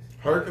 kids.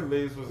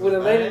 Hercules was With a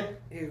his lady, name.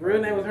 his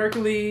real name was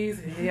Hercules,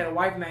 and he had a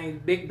wife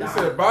named Big He Dot.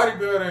 said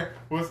bodybuilding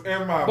was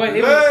in my But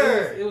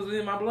blood. it was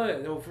in my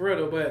blood, though, for real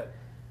though. But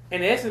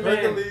in essence, man,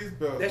 Hercules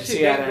Belser. that shit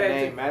See how dates that back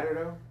name to, matter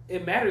though?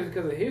 it matters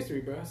because of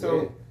history, bro.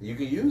 So, Yeah, you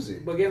can use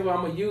it. but guess what?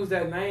 I'm gonna use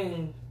that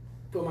name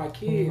for my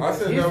kids. I It's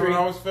said that history. when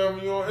I was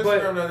filming you on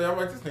But- Instagram that day. I'm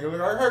like, this nigga look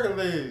like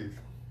Hercules.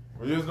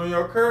 When you was doing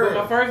your But curve.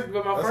 my first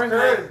That's name,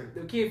 crazy.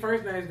 the kid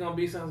first name is gonna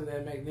be something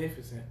that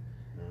magnificent.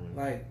 Mhm.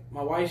 Like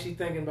my wife, she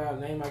thinking about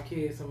naming my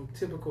kid some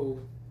typical,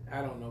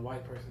 I don't know,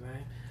 white person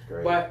name.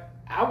 Great. But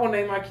I want to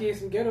name my kid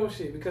some ghetto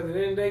shit because at the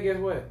end of the day, guess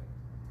what?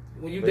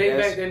 When you But date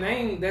that's- back their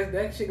name,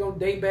 that shit gonna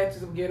date back to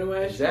some ghetto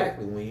ass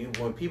Exactly.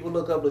 When people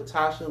look up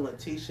Latasha,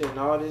 Letitia, and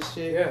all this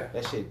shit, Yeah.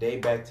 that shit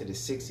date back to the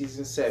 60s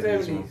and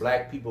 70s when 70s.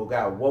 black people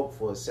got woke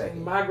for a shit. second.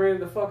 And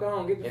migrated the fuck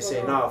on, get the And fuck say,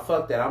 on. nah,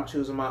 fuck that. I'm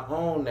choosing my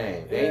own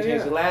name. They ain't Yeah,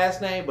 changed yeah. the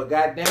last name, but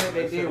goddamn it,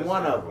 they They did said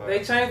one it's of them. not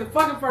They changed the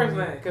fucking first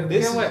name because This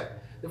guess is- what?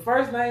 The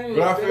first name,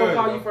 But I they feel gonna you,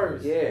 call though. you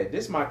first. Yeah,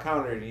 this my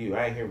counter to you.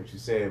 I ain't hear what you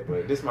said,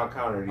 but this my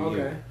counter to Okay.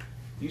 you.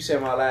 You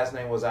said my last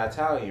name was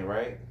Italian,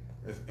 right?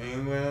 It's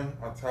England,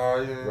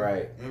 Italian,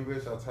 Right.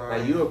 English, Now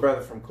Italian. you a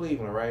brother from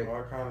Cleveland, right?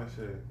 all kind of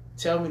shit.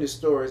 Tell me the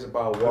stories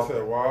about I walking.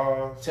 said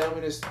Walls. Tell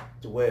me this,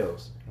 the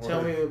Wales.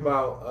 Tell me Right.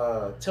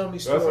 about. Tell me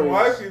That's stories. some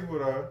white people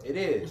though. It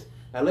is.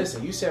 Now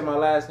listen, you said my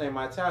last name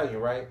Italian,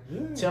 right?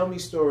 Yeah. Tell me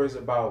stories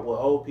about what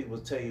old people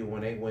tell you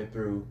when they went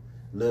through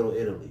Little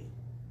Italy.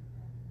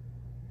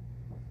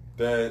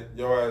 That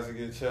your ass will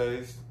get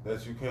chased.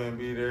 That you couldn't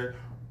be there.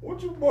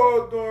 What you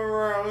boys doing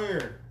around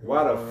here?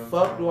 Why the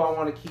fuck do I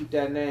want to keep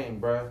that name,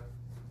 bruh?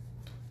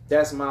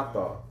 That's my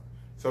thought.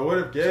 So what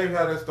if Gabe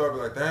had us start be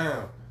like,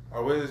 damn, I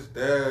wish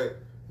Dad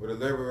would have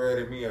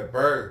liberated me at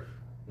birth.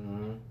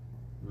 Mm-hmm.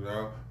 You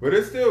know, but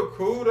it's still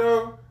cool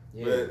though.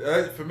 Yeah.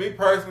 But for me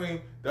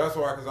personally, that's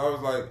why, because I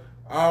was like,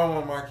 I don't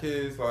want my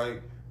kids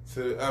like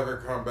to ever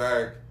come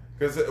back.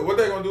 Because what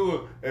they gonna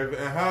do if,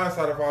 in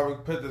hindsight, if I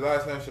would put the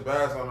last name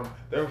Shabazz on them,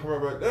 they gonna come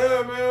up like,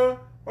 damn man,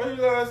 why you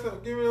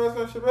give me the last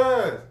name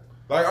Shabazz?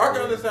 Like I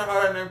can understand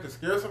how that name could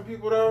scare some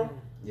people though,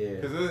 Yeah.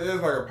 because it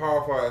is like a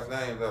powerful ass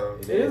name though.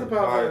 It It is a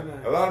powerful Like,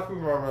 name. a lot of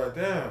people are like,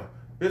 damn.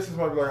 Bitches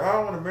might be like, I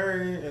don't want to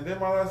marry you, and then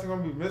my last name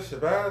gonna be Miss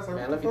Shabazz. Like, Man,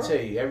 what let the me fuck?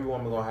 tell you, every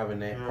woman gonna have a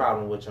name Yeah.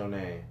 problem with your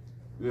name.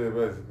 Yeah,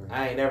 basically.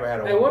 I ain't never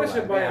had a Hey, woman what be is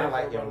like, man, I Shabazz?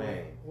 like your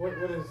name. What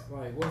is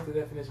like? What's the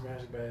definition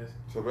of Shabazz?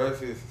 So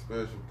basically, it's a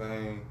spiritual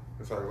thing.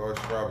 It's like Lord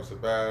Shabazz,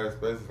 Shabazz.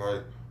 Basically,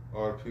 like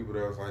all the people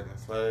that was like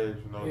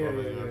enslaved, you know, Yeah,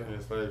 the yeah,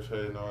 European slave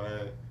trade and all that.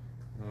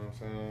 You know what I'm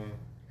saying?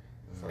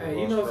 It's like Hey,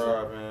 Lord you know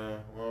Shabazz, man.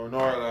 Well, we know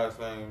our last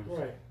names,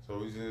 Right. so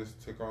we just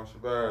took on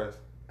Shabazz.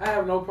 I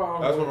have no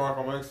problem. That's with, what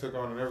Malcolm X took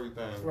on and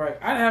everything. Right.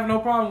 I have no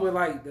problem with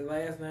like the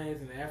last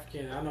names and the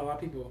African. I know a lot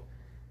of people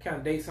kind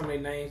of date some of their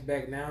names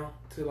back now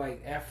to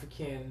like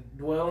African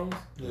dwellings.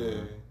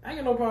 Yeah. I ain't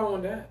got no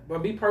problem with that.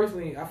 But me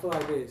personally, I feel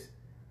like this.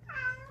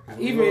 'Cause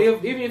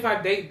Even we if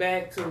I date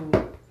back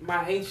to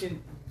my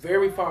ancient,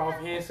 very far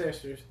off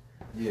ancestors,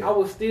 Yeah. I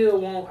would still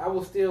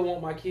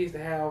want my kids to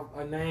have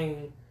a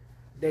name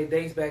that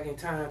dates back in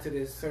time to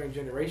this certain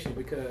generation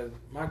because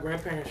my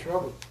grandparents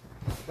struggled.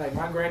 Like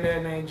my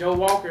granddad named Joe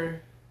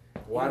Walker.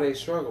 Why they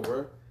struggle,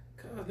 bro?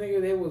 Cause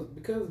nigga,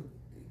 because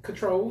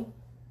control.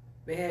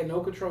 They had no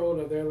control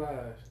of their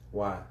lives.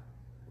 Why?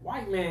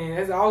 White man.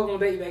 That's always gonna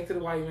date back to the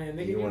white man.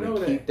 Nigga, You you want know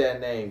to keep that.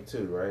 that name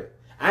too, right?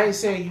 I ain't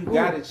saying you Who?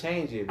 gotta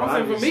change it, but I'm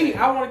saying for just me, saying-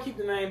 I want to keep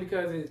the name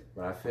because it's.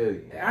 But I feel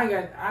you.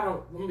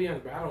 Let me be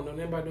honest, bro. I don't know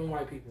nothing about them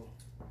white people.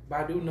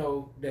 But I do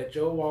know that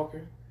Joe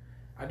Walker,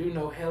 I do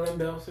know Helen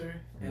Belser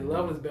and Mhm.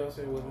 Loveless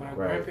Belser was my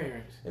Right.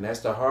 grandparents. And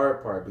that's the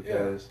hard part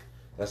because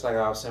that's like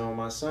I was saying with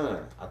my son.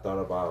 I thought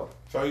about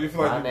So you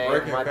feel My like name, you're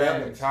breaking my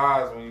family dad's.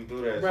 ties when you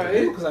do that Right.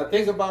 shit. because I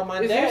think about my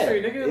It's dad.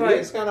 history, nigga, like-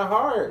 It's kind of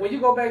hard. When you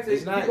go back to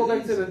It's not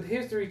easy. the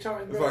history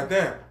chart, It's bro, like,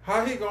 damn,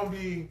 how he gonna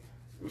be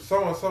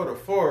so and so the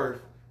fourth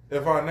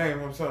if I name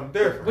him something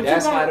different? But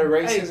That's you how the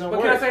gonna- hey, racism but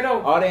works. can I say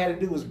though? All they had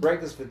to do was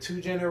break us for 2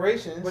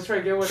 generations, But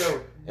Trey, get what though?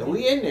 and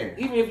we in there.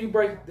 Even if you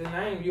break the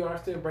name, you are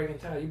still breaking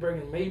time. You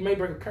may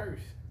break a curse.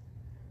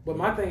 But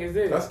my thing is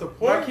this. That's the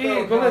point, My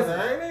kids, though, but listen,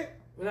 ain't it?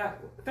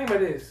 think about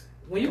this.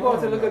 When you go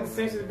to look at the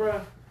census,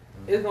 bro,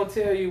 it's gonna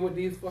tell you what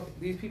these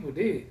people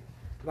did.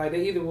 Like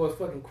they either was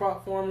fucking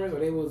crop farmers or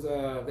they was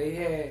they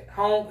had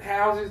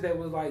houses that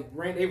was like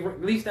they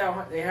leased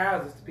out their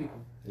houses to people.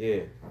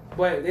 Yeah.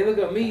 But they look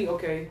at me,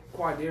 okay,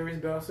 Quadarius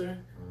Belser,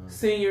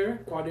 Senior,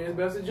 Quadarius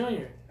Belser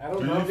Jr. I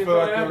don't know if Do you they feel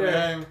put it like out your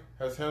there. name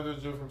has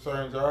hindered you from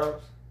certain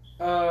jobs?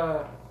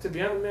 To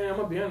be honest, man, I'm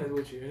gonna be honest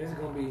with you, and it's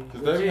gonna be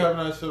Because they be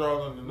having that shit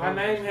all in the news. My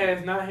name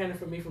has not hindered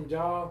for me from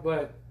jobs,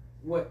 but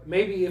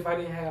maybe if I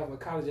didn't have a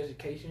college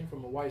education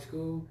from a white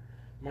school,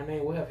 my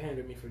name would have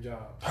hindered me for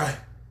jobs.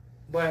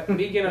 But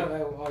me getting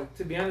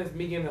to be honest,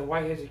 me getting a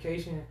white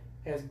education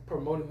has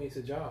promoted me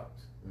to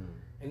jobs.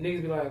 And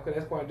niggas be like, okay,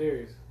 that's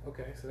Quadarius.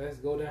 Okay, so let's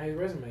go down his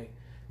resume.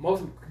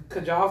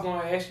 Cause jobs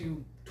gonna ask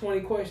you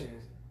 20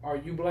 questions. Are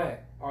you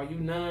black? Are you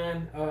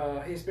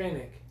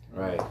Hispanic?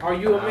 Right. Are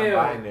you a male?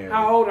 Non-binary.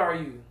 How old are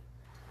you?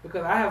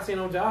 Because I have seen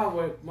on jobs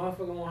where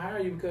motherfuckers won't hire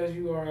you because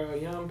you are a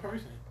young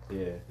person.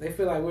 Yeah. They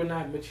feel like we're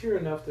not mature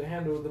enough to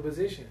handle the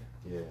position.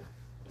 Yeah.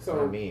 So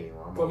Not me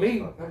anymore. for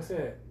me, like I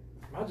said,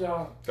 my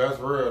job. That's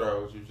real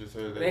though. What you just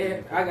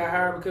said. I got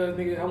hired because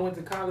nigga, I went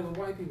to college with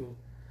white people,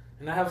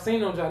 and I have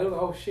seen on job. They were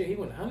like, "Oh shit, he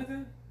went to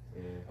Huntington.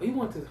 Yeah. Oh, you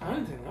went to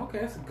Huntington. Okay,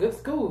 that's a good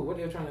school." What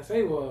they were trying to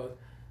say was,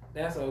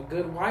 that's a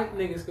good white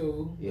nigga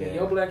school. Yeah. And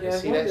your black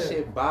ass See, went that there.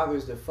 shit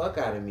bothers the fuck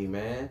out of me,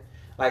 man.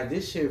 Like,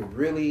 this shit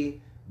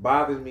really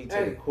bothers me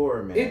to the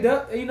core, man. It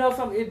does. You know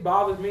something? It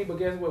bothers me, but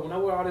guess what? When I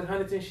wear all this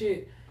Huntington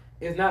shit,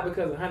 it's not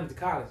because of Huntington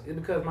College. It's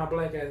because my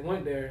black ass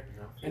went there,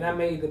 and I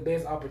made the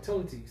best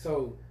opportunity.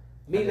 So,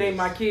 me name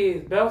my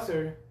kids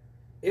Belser,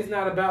 it's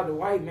not about the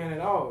white man at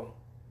all.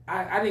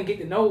 I didn't get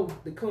to know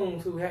the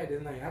coons who had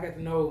this name. I got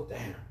to know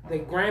the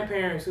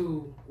grandparents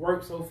who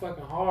worked so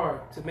fucking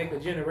hard to make a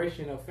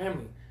generation of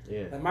family.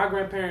 Yeah. Like my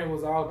grandparents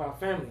was all about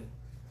family.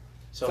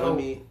 So let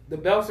me. The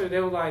Belser, they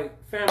were like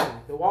family.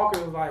 The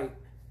Walker was like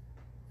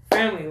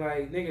family.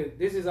 Like, nigga,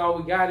 this is all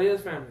we got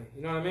is family.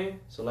 You know what I mean?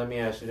 So let me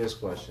ask you this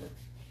question: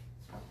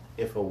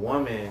 if a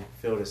woman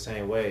feel the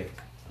same way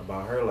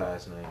about her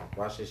last name,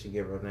 why should she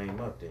give her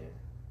name up then?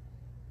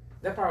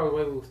 That probably was the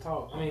way we was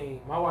taught. I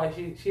mean, my wife,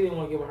 she didn't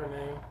want to give her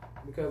name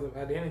because of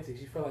identity.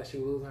 She felt like she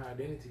was losing her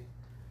identity.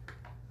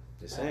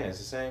 Just saying, it's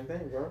the same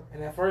thing, bro.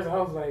 And at first I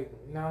was like,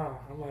 nah.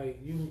 I'm like,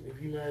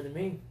 if you married to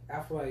me,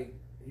 I feel like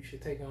you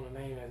should take on a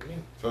name as me.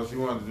 So she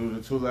wanted to do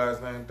the two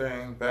last name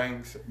thing,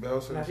 Banks,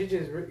 Belser? Now she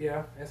just,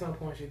 at some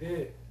point she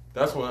did.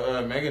 That's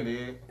what Megan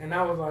did. And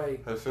I was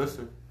like, her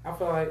sister. I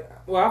feel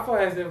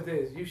like as if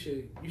this, you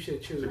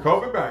should choose.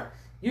 Jacoby Banks.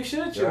 You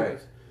should choose. Right.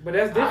 But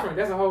that's different.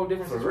 That's a whole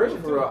different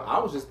situation. For real, I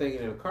was just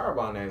thinking in the car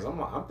about names. I'm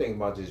thinking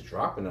about just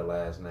dropping the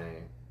last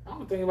name.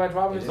 I'm thinking about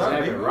dropping Just the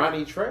having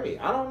Ronnie TREY.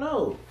 I don't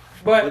know.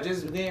 But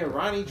just being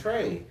Ronnie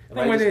TREY.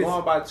 Like Just this,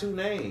 going by two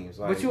names.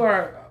 Like, but you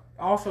are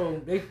also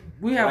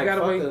we have like, got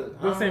away.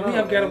 We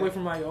have got man. away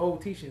from like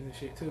old teachings and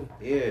shit too.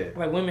 Yeah.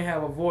 Like women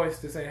have a voice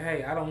to say,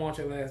 "Hey, I don't want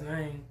your last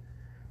name,"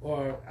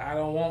 or "I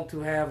don't want to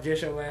have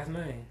just your last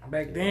name."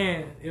 Back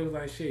then, it was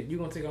like, "Shit, you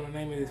gonna take on the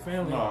name of this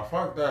family?" No,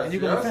 fuck that. And See,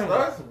 you gonna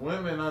that's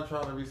women not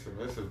trying to be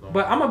submissive. Though.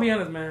 But I'm gonna be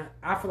honest, man.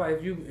 I feel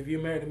like if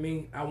you're married to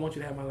me, I want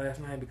you to have my last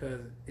name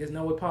because it's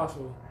no way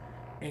possible.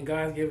 In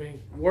God's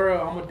given world,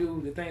 I'm gonna do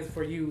the things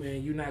for you,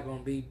 and we're not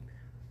gonna be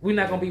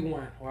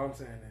one. What I'm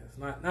saying is,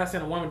 not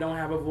saying a woman don't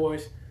have a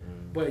voice,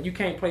 but you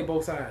can't play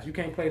both sides. You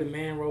can't play the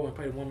man role and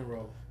play the woman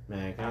role.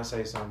 Man, can I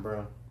say something,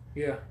 bro?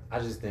 Yeah. I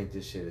just think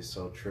this shit is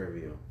so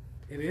trivial.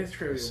 It is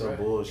trivial. It's so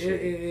bro.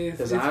 bullshit. It is.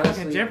 It's honestly,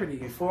 fucking Jeopardy.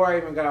 Before I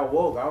even got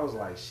woke, I was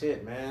like,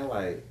 shit, man.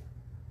 Like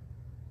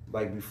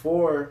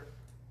before,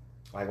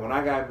 like when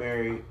I got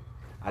married,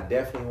 I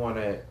definitely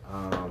wanted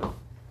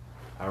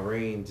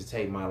Irene to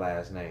take my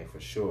last name for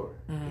sure.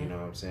 Mm-hmm. You know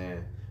what I'm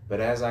saying?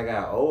 But as I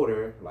got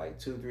older, like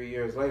 2-3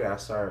 years later, I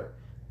started.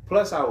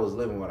 Plus, I was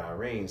living with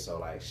Irene, so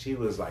like she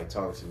was like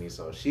talking to me,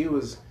 so she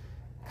was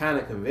kind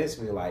of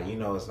convinced me, like, you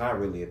know, it's not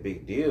really a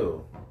big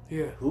deal.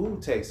 Yeah. Who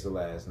takes the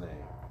last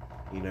name?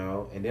 You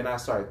know? And then I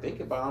started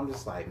thinking about it, I'm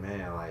just like,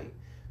 man, like,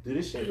 do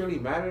this shit really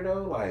matter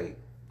though? Like,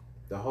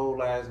 the whole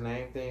last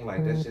name thing,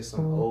 like, that's just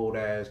some old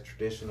ass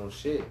traditional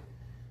shit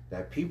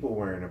that people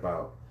worrying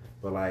about.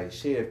 But like,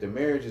 shit, if the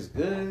marriage is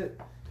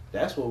good,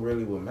 that's what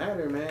really would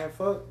matter, man.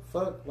 Fuck,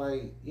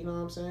 like, you know what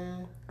I'm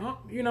saying?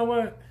 You know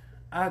what?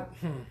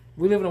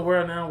 We live in a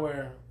world now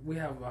where we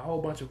have a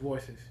whole bunch of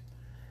voices.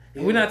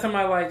 And we're not talking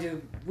about like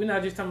we're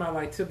not just talking about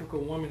like typical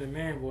woman and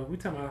man voice. We're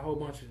talking about a whole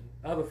bunch of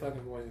other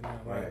fucking voices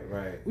now. Like,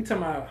 Right. We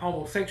talking about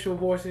homosexual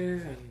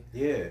voices and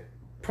Yeah.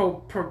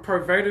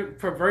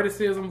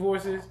 perverticism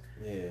voices.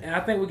 Yeah. And I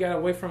think we got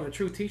away from the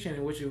true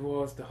teaching, which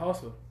was the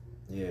hustle.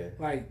 Yeah.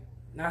 Like,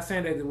 not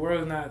saying that the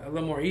world is not a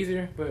little more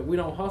easier, but we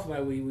don't hustle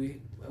like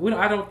we don't.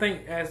 I don't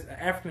think as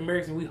African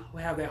Americans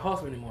we have that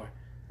hustle anymore.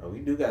 Oh, we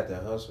do got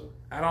that hustle.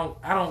 I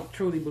don't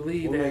truly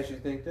believe what that. What makes you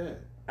think that?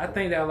 I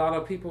think that a lot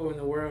of people in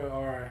the world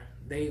are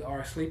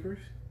sleepers.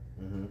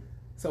 Mm-hmm.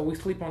 So we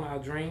sleep on our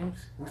dreams.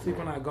 We sleep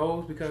on our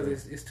goals because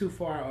it's too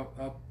far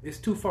up. It's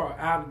too far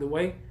out of the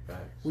way. Facts.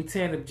 We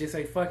tend to just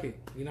say fuck it.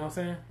 You know what I'm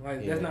saying?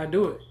 Like let's Yeah. not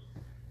do it.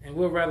 And a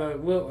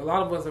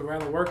lot of us would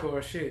rather work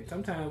or shit.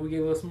 Sometimes we get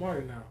a little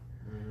smarter now.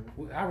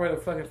 Mm-hmm. I'd rather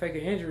fucking fake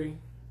an injury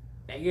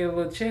and get a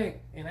little check,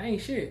 and that ain't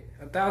shit.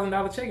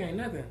 $1,000 check ain't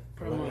nothing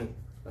per month.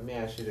 Let me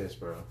ask you this,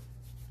 bro.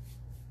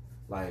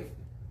 Like,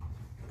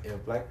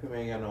 if black people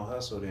ain't got no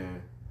hustle,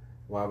 then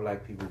why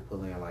black people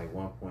pull in like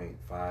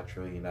 $1.5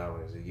 trillion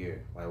a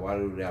year? Like, why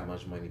do that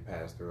much money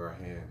pass through our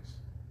hands?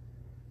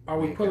 Are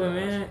we pulling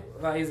in?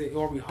 Like,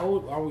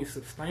 are we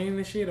sustaining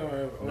the shit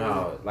or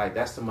no? Like,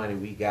 that's the money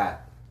we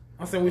got.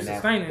 I'm saying we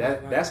sustaining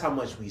it. That's how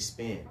much we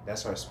spend.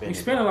 That's our spending. We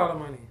spend a lot of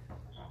money.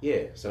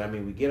 Yeah, so that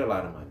means we get a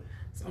lot of money.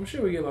 So I'm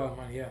sure we get a lot of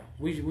money. Yeah,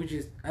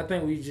 I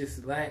think we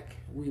just lack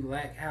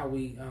how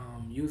we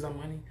use our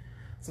money.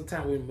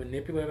 Sometimes we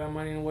manipulate our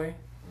money in a way.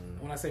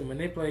 When I say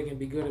manipulate, it can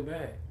be good or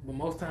bad. But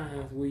most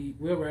times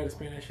we'll rather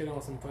spend that shit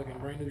on some fucking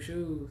brand new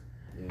shoes.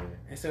 Yeah.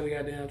 Instead of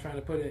goddamn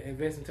trying to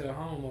invest into the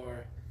home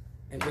or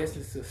invest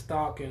into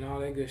stock and all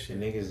that good shit.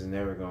 The niggas is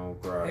never gonna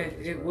grow.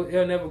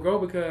 It'll never grow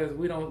because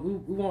we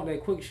want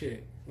that quick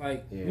shit.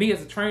 Like me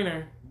as a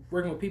trainer,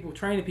 working with people,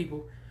 training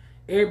people,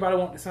 everybody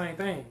want the same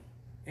thing,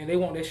 and they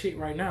want that shit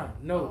right now.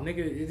 No,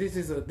 nigga,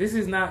 this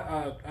is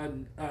not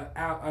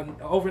an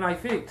overnight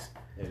fix.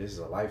 Yeah, this is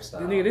a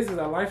lifestyle. Nigga, this is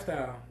a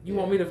lifestyle. You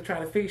want me to try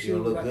to fix you?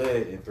 You'll look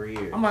good in 3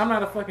 years. I'm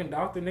not a fucking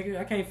doctor, nigga.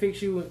 I can't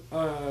fix you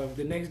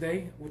the next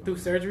day through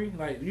surgery.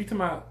 Like, you talking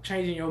about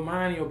changing your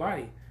mind and your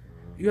body.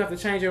 You have to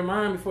change your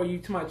mind before you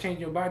talking about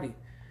changing your body.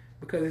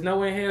 Because there's no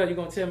way in hell you're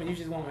going to tell me you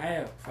just want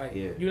abs. Like,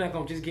 you're not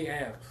going to just get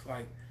abs.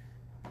 Like,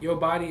 your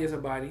body is a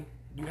body.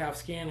 You have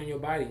skin on your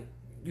body.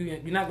 You're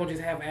not going to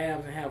just have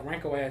abs and have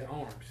wrinkle-ass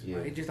arms. Yeah.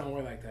 Like, it just don't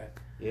work like that.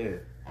 Yeah.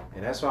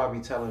 And that's why I be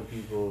telling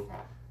people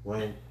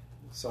when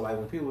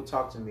people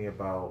talk to me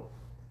about,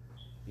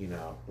 you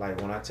know, like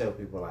when I tell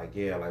people like,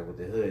 yeah, like what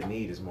the hood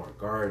need is more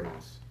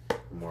gardens,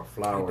 more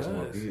flowers,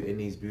 more beauty. It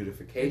needs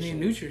beautification. It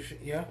needs nutrition,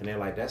 yeah. And they're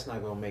like, that's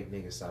not gonna make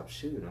niggas stop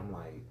shooting. I'm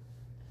like,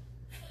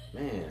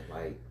 man,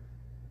 like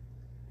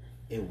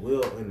it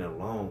will in the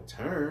long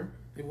term.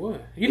 It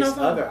would. You know,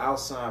 other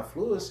outside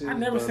influences. I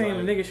never seen a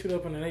nigga shoot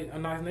up in a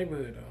nice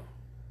neighborhood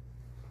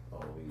though.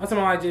 Oh, I'm talking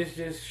about like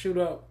just shoot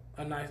up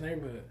a nice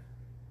neighborhood.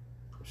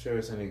 I'm sure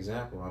it's an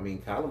example. I mean,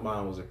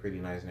 Columbine was a pretty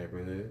nice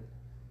neighborhood.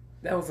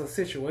 That was a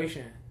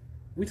situation.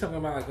 We talking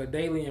about like a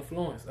daily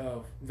influence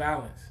of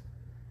violence.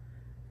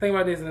 Think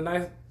about this.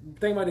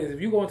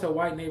 If you go into a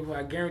white neighborhood,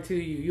 I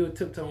guarantee you'll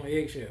tiptoe on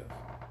eggshells.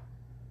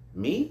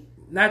 Me?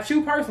 Not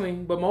you personally,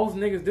 but most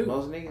niggas do.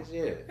 Most niggas,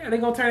 yeah. Yeah, they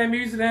gonna turn their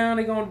music down.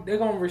 They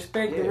gonna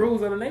respect the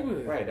rules of the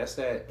neighborhood. Right. That's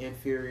that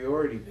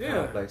inferiority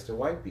complex to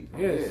white people.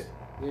 Yes.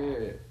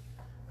 Yeah.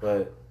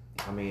 But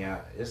I mean,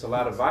 it's a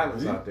lot of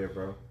violence out there,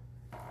 bro.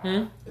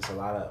 It's a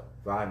lot of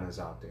violence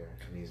out there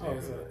in these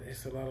neighborhoods.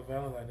 It's a lot of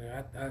violence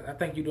out there. I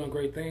think you're doing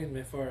great things,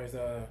 man, as far as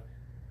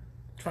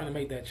trying to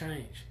make that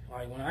change.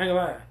 Like, when I ain't gonna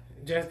lie,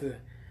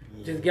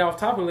 just get off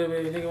top a little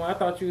bit, nigga. When I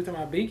thought you were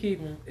talking about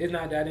beekeeping, it's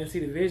not that I didn't see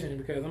the vision,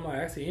 because I'm like,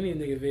 I see any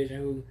nigga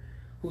vision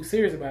who's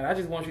serious about it. I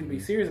just want you to be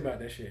serious about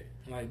that shit,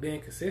 like being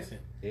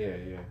consistent. Yeah.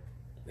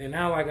 And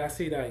now, like, I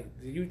see like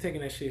you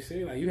taking that shit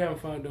serious, like you having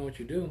fun doing what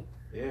you do.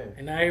 Yeah.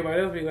 And now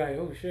everybody else be like,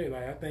 oh shit,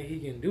 like I think he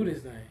can do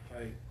this thing.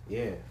 Like,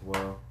 yeah.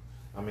 Well,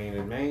 I mean,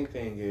 the main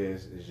thing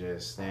is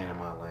just staying in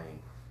my lane.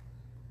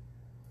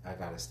 I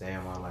gotta stay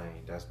in my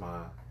lane.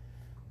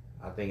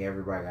 I think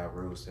everybody got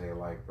rules to their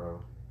life,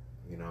 bro.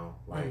 You know,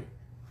 like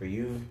for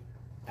you,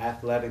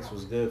 athletics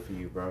was good for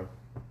you, bro. You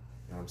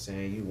know what I'm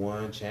saying? You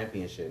won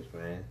championships,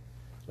 man.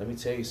 Let me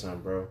tell you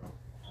something, bro.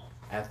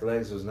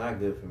 Athletics was not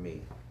good for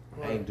me.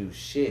 Right. I ain't do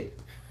shit.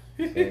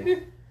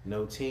 Okay?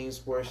 No team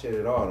sport shit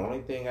at all. The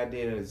only thing I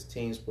did in this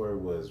team sport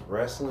was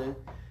wrestling,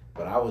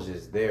 but I was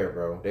just there,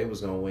 bro. They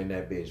was gonna win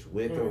that bitch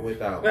with or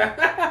without me.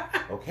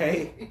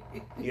 Okay?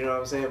 You know what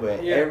I'm saying?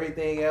 But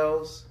everything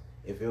else,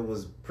 if it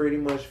was pretty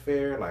much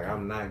fair, like,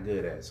 I'm not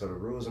good at. So the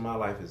rules of my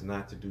life is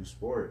not to do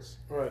sports.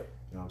 Right.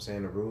 You know what I'm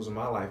saying? The rules of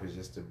my life is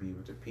just to be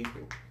with the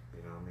people.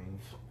 You know what I mean?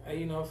 Hey,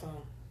 you know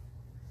something?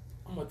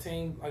 I'm a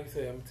team, like you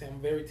said, I'm a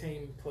very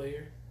team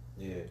player.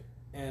 Yeah.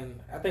 And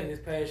I think this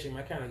past year,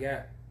 I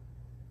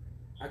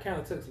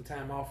kind of took some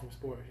time off from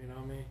sports, you know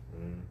what I mean?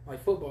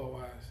 Like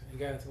football-wise, and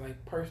got into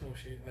like personal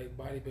shit, like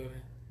bodybuilding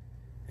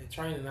and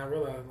training. I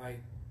realized,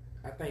 like,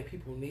 I think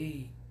people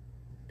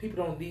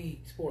don't need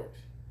sports.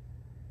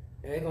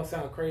 And it's gonna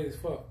sound crazy as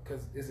fuck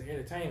because it's an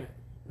entertainment,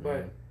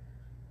 but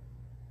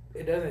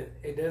it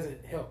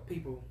doesn't help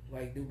people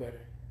like do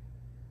better.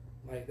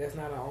 Like, that's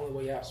not the only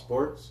way out.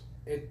 Sports?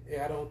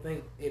 I don't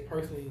think it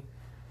personally.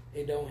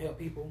 It don't help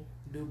people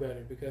do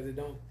better because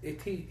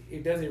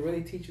it doesn't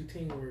really teach you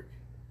teamwork.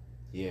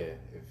 Yeah.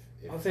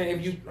 I'm saying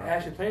if you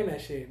actually playing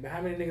that shit, but how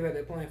many niggas out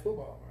there playing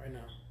football right now?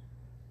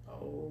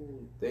 Oh,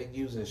 they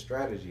using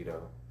strategy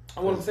though.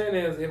 What I'm saying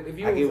is, if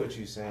you I get what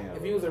you're saying.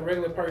 If you was a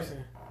regular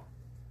person,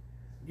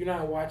 you're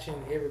not watching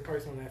every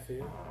person on that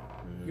field.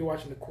 You're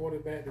watching the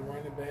quarterback, the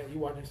running back.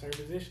 You're watching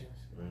certain positions.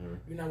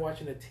 You're not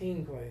watching the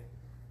team play.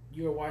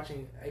 you were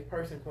watching a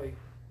person play.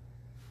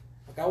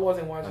 Like I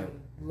wasn't watching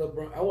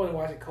LeBron. I wasn't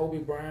watching Kobe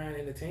Bryant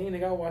and the team.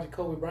 Nigga, I was watching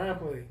Kobe Bryant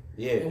play.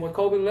 Yeah. And when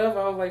Kobe left,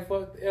 I was like,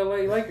 "Fuck the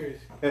LA Lakers."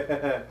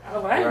 I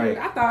was like, Right.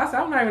 I said,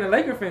 I'm not even a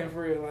Laker fan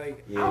for real.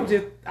 Like,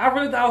 I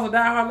really thought I was a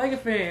diehard Laker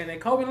fan. And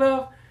Kobe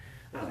left.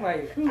 I was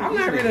like, I'm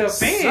not really a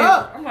fan.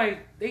 Suck. I'm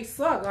like, they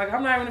suck. Like,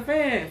 I'm not even a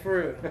fan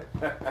for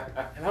real.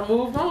 And I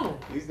moved on.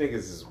 These niggas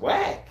is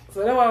whack.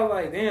 So that's why I was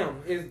like,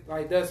 damn, it's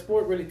like, does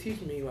sport really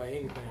teach me like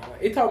anything?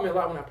 Like, it taught me a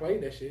lot when I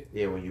played that shit.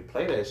 Yeah, when you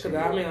play that shit.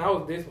 Cause I mean,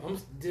 I'm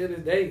still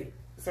this day.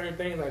 Certain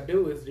things I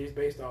do is just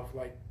based off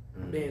like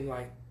being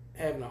like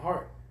having a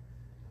heart.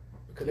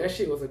 Because that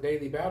shit was a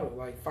daily battle.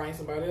 Like fighting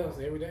somebody else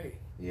every day.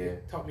 Yeah.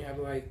 It taught me how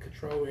to like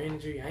control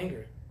energy,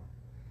 anger.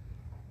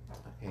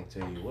 I can't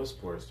tell you what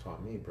sports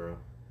taught me, bro.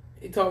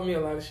 It taught me a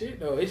lot of shit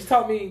though. It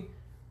taught me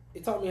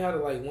how to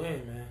like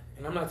win, man.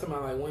 And I'm not talking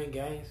about like win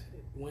games,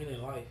 win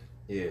in life.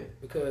 Yeah.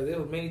 Because there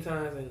was many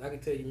times, and I can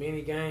tell you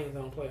many games I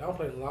don't play. I don't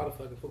play a lot of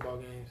fucking football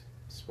games.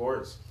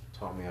 Sports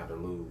taught me how to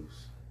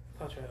lose.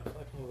 I taught you how to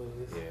fucking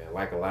lose. Yeah,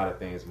 like a lot of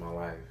things in my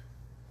life.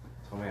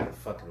 Taught me how to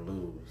fucking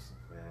lose,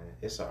 man.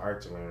 It's an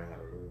art to learn how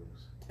to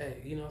lose.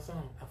 Hey, you know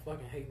something? I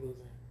fucking hate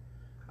losing.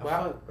 I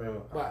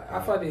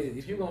thought that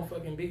if you gonna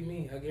fucking beat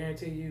me, I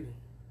guarantee you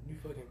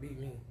fucking beat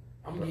me.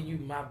 I'm gonna give you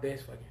my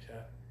best fucking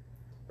shot.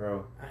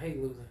 Bro. I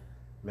hate losing.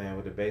 Man,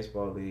 with the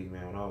baseball league,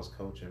 man, when I was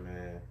coaching,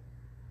 man,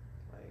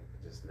 like,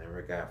 just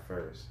never got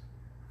first.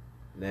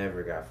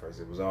 Never got first.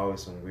 It was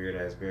always some weird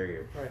ass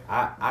barrier. Right.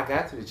 I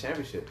got to the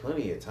championship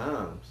plenty of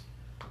times.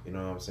 You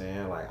know what I'm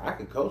saying? Like, I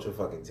could coach a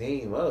fucking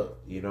team up.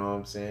 You know what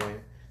I'm saying?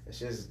 It's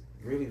just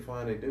really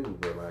fun to do,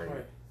 but like,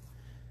 right.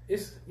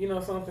 It's, you know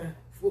something,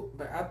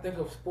 but I think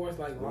of sports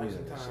like life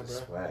sometimes,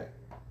 bro. Swag.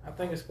 I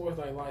think of sports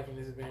like life, and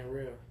this is being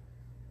real.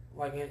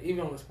 Like,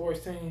 even on the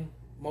sports team,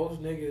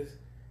 most niggas,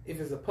 if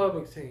it's a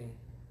public team,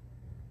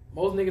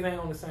 most niggas ain't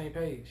on the same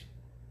page.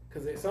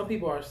 Because some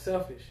people are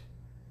selfish.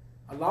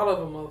 A lot of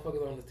them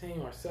motherfuckers on the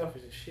team are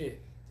selfish as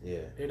shit. Yeah.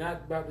 They're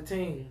not about the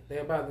team.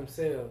 They're about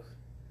themselves.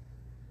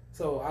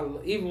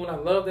 So even when I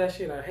love that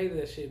shit, I hated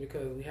that shit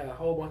because we had a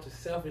whole bunch of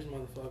selfish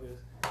motherfuckers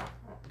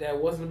that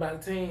wasn't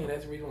about the team, and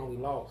that's the reason why we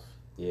lost.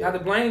 Yeah. Not to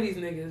blame these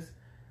niggas,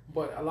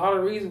 but a lot of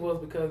the reason was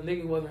because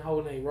niggas wasn't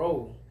holding a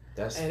role.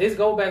 And this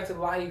go back to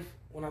life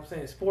when I'm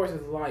saying sports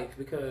is life,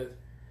 because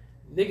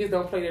niggas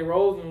don't play their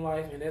roles in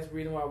life, and that's the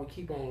reason why we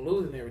keep on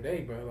losing every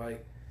day, bro.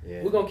 Like,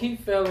 we're gonna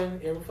keep failing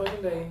every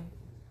fucking day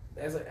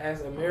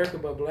as America,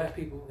 but black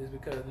people, is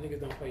because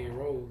niggas don't play your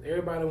roles.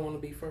 Everybody want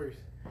to be first.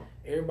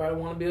 Everybody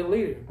want to be a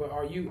leader, but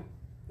are you?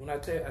 When I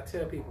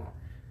tell people,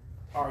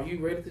 are you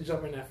ready to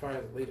jump in that fire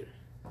as a leader?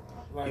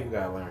 Like, you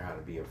gotta learn how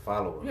to be a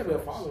follower. You gotta be a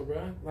follower,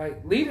 bro.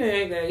 Like, leading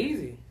ain't that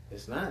easy.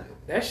 It's not.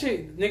 That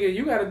shit, nigga,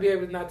 you gotta be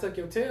able to not tuck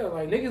your tail.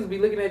 Like, niggas be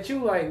looking at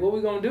you like, what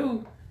we gonna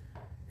do?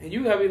 And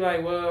you gotta be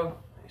like,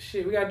 well,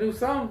 shit, we gotta do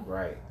something.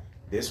 Right.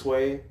 This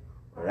way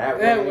or that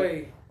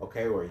way.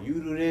 Okay, or you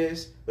do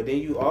this. But then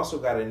you also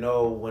gotta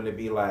know when to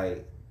be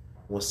like,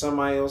 when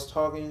somebody else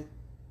talking,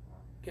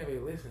 you gotta be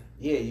listen.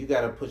 Yeah, you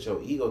gotta put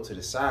your ego to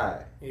the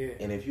side. Yeah.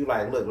 And if you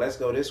like, look, let's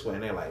go this way,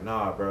 and they're like,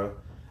 nah, bro,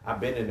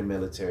 I've been in the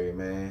military,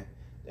 man.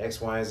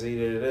 X, Y, and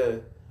Z, da.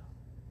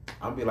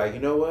 I'll be like, you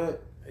know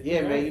what?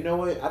 Yeah, man, you know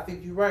what? I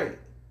think you're right.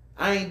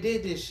 I ain't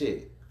did this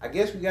shit. I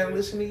guess we gotta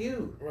listen to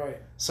you. Right.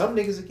 Some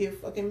niggas will get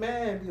fucking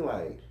mad and be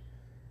like,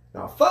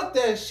 nah, fuck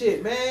that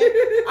shit, man.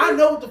 I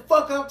know what the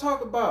fuck I'm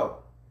talking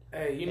about.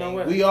 Hey, you know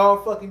what? We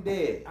all fucking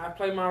dead. I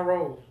play my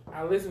role.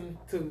 I listen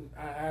to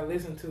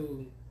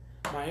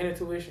my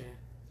intuition.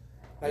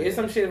 Like, it's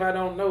some shit if I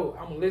don't know,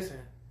 I'm gonna listen.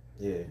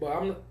 Yeah. But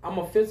I'm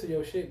gonna filter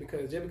your shit,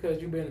 because just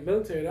because you been in the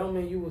military, that don't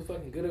mean you was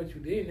fucking good at what you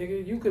did,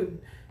 nigga. You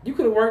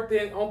could have worked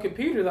on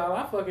computers, all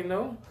I fucking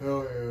know.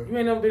 Hell yeah. You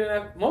ain't never been in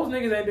that. Most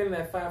niggas ain't been in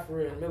that fight for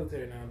real in the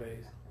military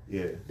nowadays.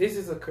 Yeah. This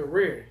is a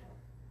career.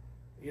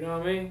 You know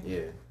what I mean?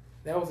 Yeah.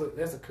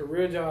 That's a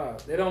career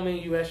job. That don't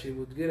mean you actually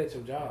was good at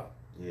your job.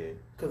 Yeah.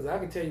 Because I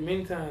can tell you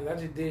many times I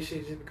just did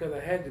shit just because I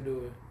had to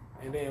do it,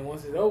 and then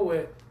once it's over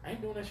with, I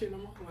ain't doing that shit no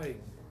more.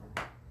 Like,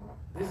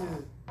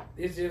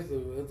 it's just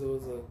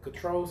a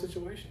control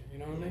situation. You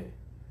know what I mean?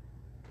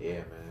 Yeah,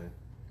 man.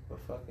 But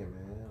fuck it,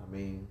 man. I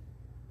mean,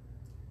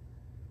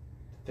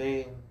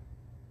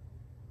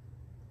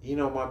 you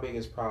know, my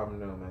biggest problem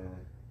though,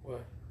 man.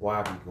 What? Why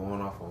I be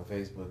going off on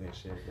Facebook and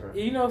shit, bro.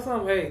 You know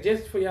something? Hey,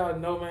 just for y'all to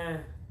know,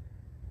 man.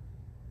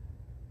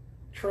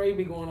 TREY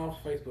be going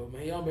off Facebook,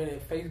 man. Y'all been in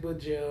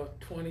Facebook jail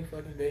 20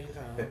 fucking billion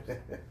times.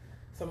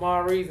 Some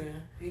odd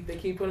reason, they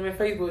keep putting him in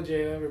Facebook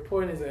jail,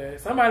 reporting his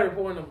ass. Somebody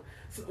reporting him.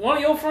 One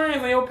of your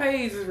friends on your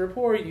page is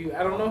reporting you.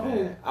 I don't know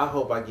who. I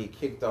hope I get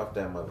kicked off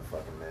that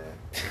motherfucker, man.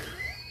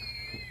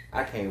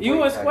 I can't.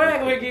 You and SWAGG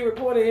gonna get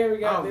reported every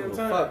goddamn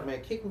time. Fuck,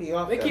 man. Kick me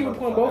off. They keep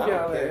reporting both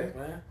y'all ass,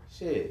 man.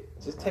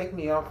 Shit, just take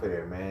me off of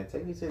there, man.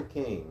 Take me to the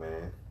king,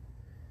 man.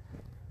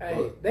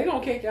 Hey, they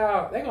gonna kick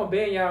y'all. They gonna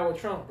ban y'all with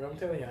Trump, bro. I'm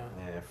telling y'all.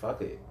 Man,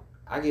 fuck it.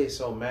 I get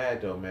so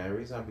mad though, man. The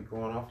reason I be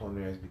going off on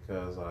there is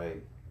because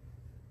like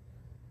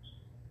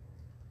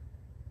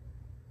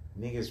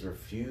niggas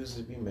refuse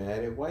to be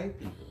mad at white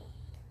people.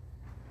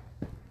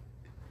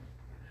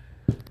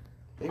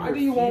 Why do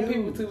you want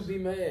people to be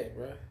mad,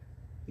 bro?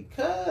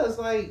 Because,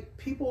 like,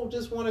 people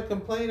just want to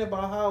complain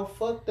about how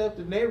fucked up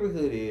the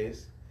neighborhood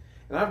is.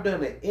 And I've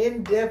done an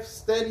in-depth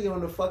study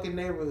on the fucking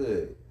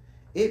neighborhood.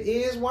 It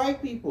is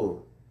white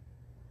people.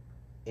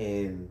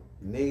 And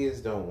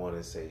niggas don't want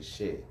to say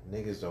shit.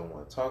 Niggas don't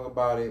want to talk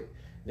about it.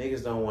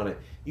 Niggas don't want to...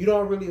 You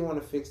don't really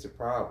want to fix the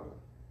problem.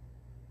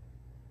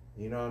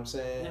 You know what I'm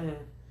saying?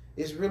 Mm-hmm.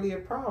 It's really a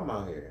problem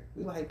out here.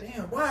 We like,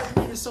 damn, why is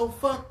niggas so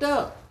fucked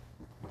up?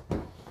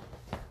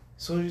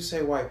 So you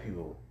say white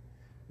people,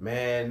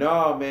 man,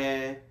 no,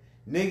 man,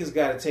 niggas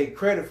gotta take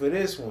credit for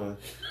this one.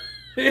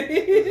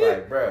 It's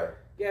like, bruh.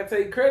 You gotta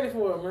take credit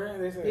for it, man.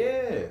 They say.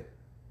 Yeah.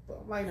 But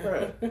I'm like,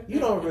 bruh, you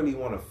don't really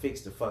want to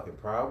fix the fucking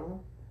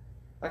problem.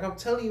 Like, I'm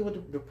telling you,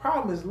 what the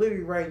problem is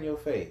literally right in your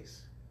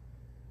face.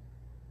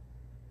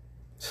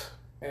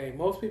 Hey,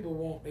 most people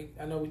won't.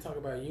 I know we talk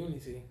about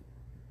unity.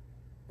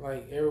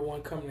 Like,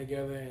 everyone coming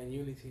together in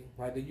unity.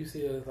 Like, did you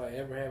see us, like,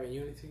 ever having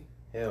unity?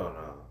 Hell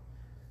no.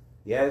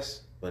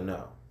 Yes, but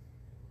no.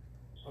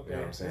 Okay, you know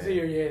what I'm saying? Let's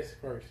hear your yes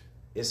first.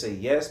 It's a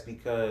yes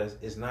because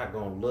it's not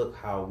going to look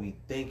how we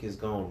think it's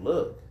going to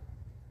look.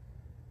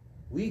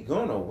 We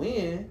going to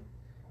win.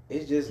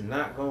 It's just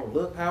not going to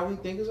look how we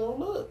think it's going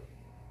to look.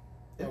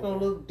 It's going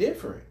to look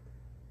different.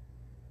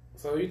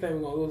 So you think we're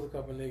going to lose a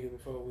couple niggas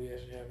before we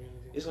actually have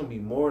unity? It's going to be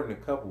more than a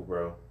couple,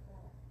 bro.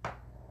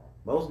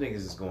 Most niggas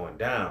is going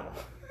down.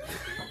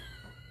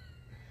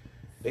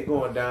 They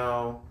going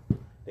down.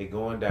 They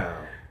going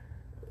down.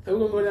 So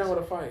we're going to go down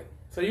with a fight.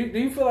 So do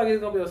you feel like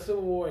it's going to be a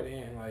civil war at the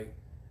end? Like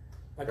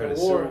bro, a the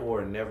war? Civil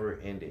War never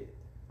ended.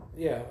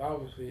 Yeah,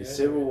 obviously. The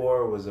Civil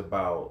War was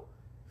about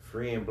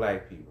freeing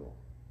black people.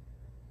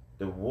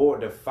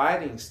 The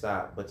fighting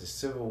stopped, but the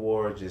Civil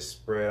War just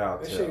spread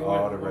out to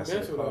all the rest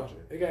of the culture.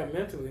 It got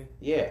mentally.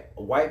 Yeah,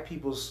 white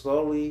people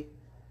slowly,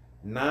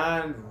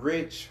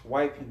 non-rich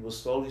white people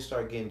slowly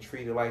start getting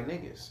treated like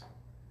niggas.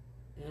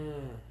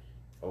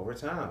 Over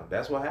time.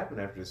 That's what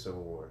happened after the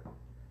Civil War.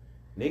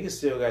 Niggas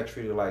still got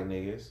treated like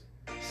niggas.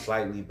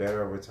 Slightly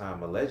better over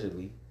time,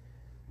 allegedly.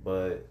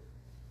 But,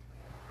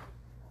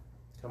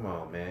 come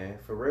on, man.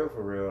 For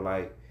real,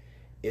 like,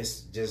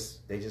 it's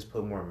just, they just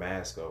put more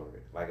mask over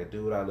it. Like a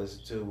dude I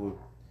listened to with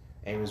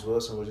Amos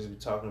Wilson would just be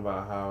talking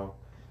about how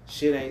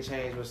shit ain't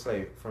changed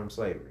from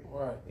slavery.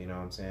 Right. You know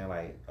what I'm saying?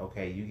 Like,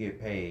 okay, you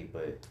get paid,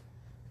 but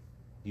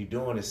you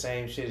doing the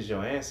same shit as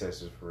your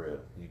ancestors for real.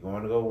 You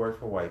going to go work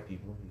for white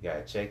people. You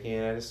got to check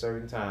in at a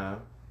certain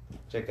time.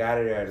 Check out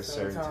of there at a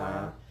certain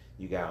time.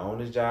 You got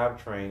on-the-job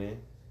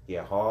training. You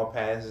got hall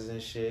passes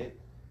and shit.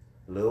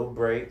 Little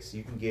breaks.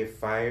 You can get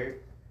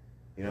fired.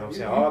 You know what I'm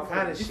saying? All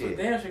kind of shit. You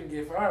damn sure can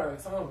get fired like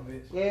some of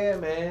it. Yeah,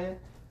 man.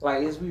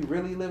 Like, is we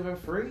really living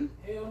free?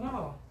 Hell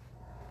no.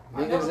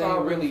 Niggas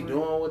ain't really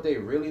doing what they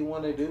really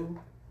want to do.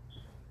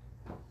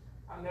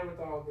 I never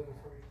thought I was living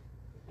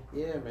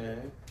free. Yeah,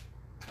 man.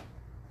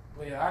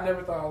 But yeah, I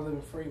never thought I was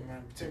living free,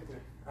 man,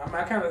 particularly. I mean,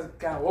 I kind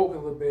of woke a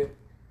little bit.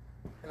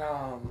 And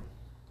I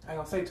ain't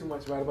gonna say too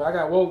much about it, but I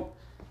got woke.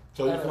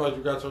 So you feel like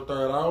you got your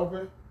third eye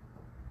open?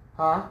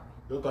 Huh?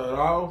 Your third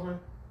eye open?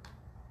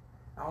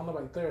 I don't know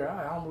about the third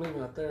eye. I don't believe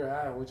in the third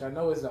eye, which I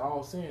know is the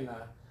all-seeing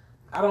eye.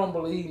 I don't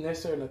believe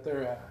necessarily in the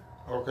third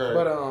eye. Okay.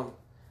 But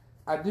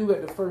I do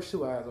got the first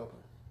two eyes open.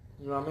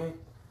 You know what I mean?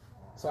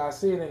 So I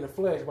see it in the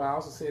flesh, but I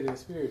also see it in the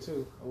spirit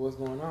too, of what's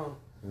going on.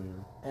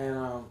 Mm-hmm. And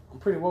I'm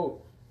pretty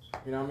woke.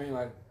 You know what I mean?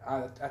 Like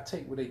I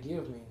take what they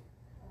give me,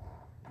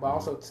 but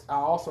I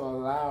also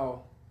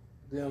allow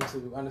them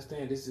to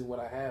understand this is what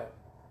I have.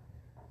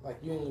 Like,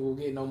 you ain't gonna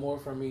get no more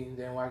from me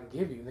than what I can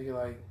give you. Nigga,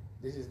 like,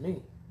 this is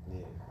me.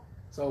 Yeah.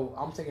 So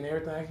I'm taking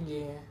everything I can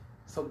get in,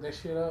 soak that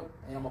shit up,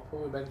 and I'm gonna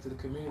pour it back into the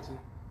community.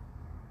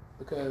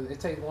 Because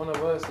it takes one of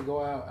us to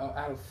go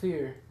out of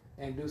fear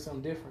and do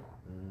something different.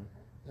 Mm-hmm.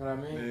 You know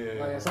what I mean?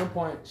 Yeah. Like, at some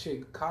point,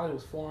 shit, college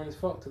was foreign as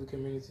fuck to the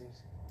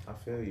communities. I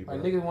feel you, bro.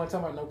 Like, niggas weren't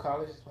talking about no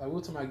college. Like, we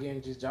were talking about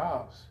getting just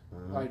jobs.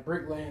 Mm-hmm. Like,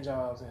 bricklaying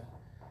jobs. And,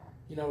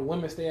 you know, the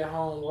women stay at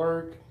home,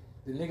 work.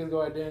 The niggas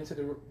go out there into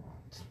the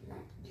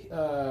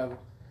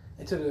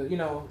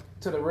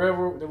to the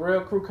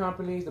rail crew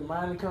companies, the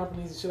mining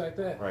companies and shit like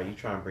that. Right, you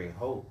trying to bring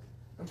hope.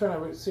 I'm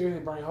trying to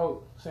seriously bring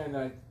hope, saying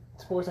that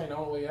sports ain't the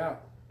only way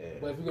out. Yeah.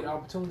 But if you get the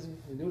opportunity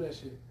to do that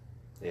shit.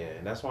 Yeah,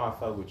 and that's why I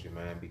fuck with you,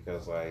 man,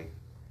 because, like,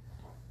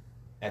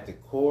 at the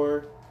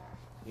core,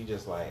 you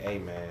just like, hey,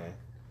 man,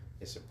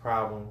 it's a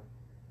problem,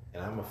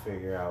 and I'm going to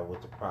figure out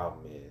what the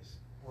problem is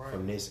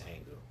from this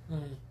angle.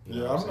 Mm-hmm.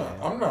 You know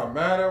I'm not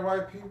mad at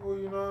white people,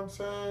 you know what I'm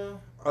saying?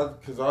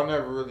 Because I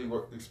never really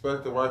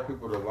expected white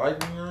people to like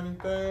me or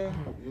anything,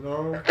 you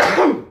know?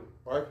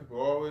 White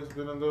people always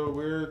been a little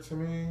weird to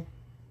me,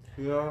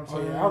 you know what I'm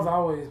saying? Yeah, I'm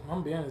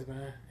gonna be honest,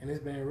 man, and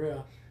it's been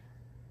real.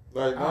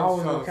 Like,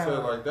 not trying to say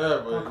it like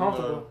that, but,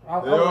 uncomfortable. You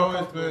know, they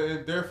always been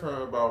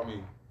indifferent about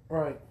me.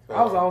 Right. So,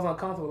 I was always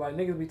uncomfortable. Like,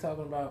 niggas be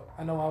talking about,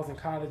 I know I was in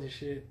college and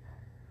shit,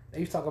 they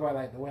used to talk about,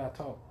 like, the way I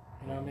talk,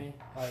 you know what I mean?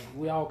 Like,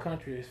 we all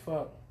country as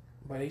fuck.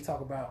 But they talk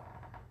about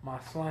my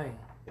slang.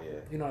 Yeah.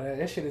 You know,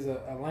 that shit is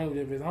a language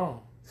of its own.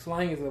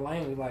 Slang is a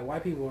language. Like,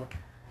 white people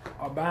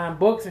Or buying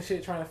books and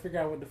shit, trying to figure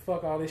out what the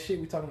fuck all this shit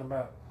we talking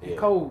about. Yeah.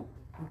 Code.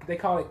 They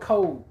call it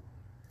code.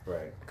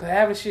 Right. Cause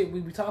half the shit we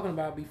be talking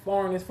about be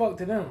foreign as fuck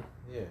to them.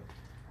 Yeah.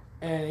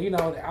 And you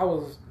know,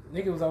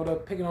 nigga was over there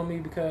picking on me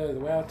because of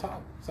the way I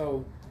talk.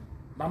 So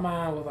my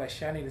mind was like,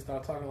 shit, I need to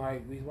start talking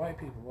like these white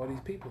people or these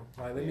people.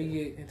 Like, let me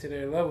get into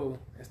their level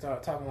and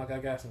start talking like I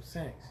got some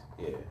sense.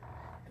 Yeah.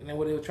 And then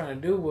what they were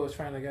trying to do was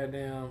trying to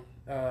goddamn,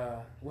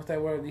 what's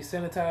that word?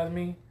 Desanitize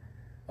me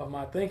of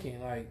my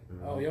thinking. Like,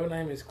 oh, your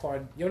name ain't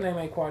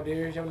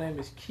Quadarius, your name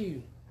is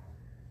Q.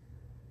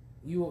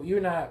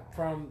 You're not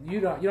from, you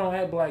don't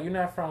act black. You're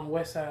not from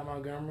West Side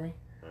Montgomery.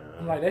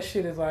 I'm like, that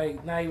shit is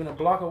like not even a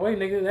block away,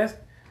 nigga. That's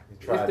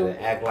try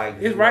to act like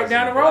it's right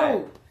down the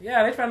road. Black.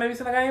 Yeah, they trying to make me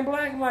seem like I ain't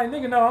black. I'm like,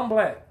 nigga, no, I'm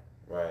black.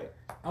 Right.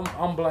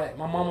 I'm black.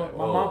 My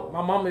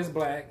mama is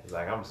black. It's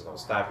like, I'm just gonna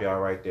stop y'all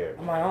right there.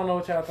 I'm like, I don't know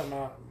what y'all talking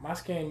about. My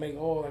skin make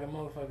oil like a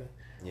motherfucker.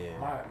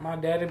 Yeah. My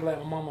daddy black,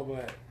 my mama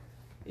black.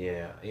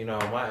 Yeah. You know,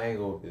 my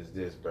angle is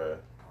this, bro.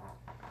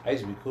 I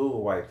used to be cool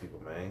with white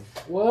people, man.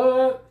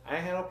 What? I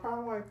ain't had no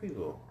problem with white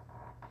people.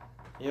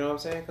 You know what I'm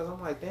saying? Because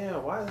I'm like,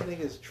 damn, why is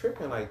niggas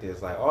tripping like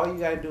this? Like, all you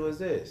gotta do is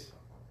this.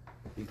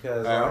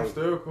 Because hey, like, I'm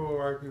still cool with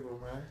white people,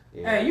 man.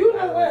 Yeah, hey, you know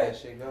I what? let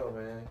that shit go,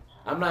 man.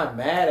 I'm not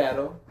mad at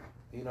them.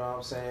 You know what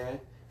I'm saying?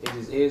 It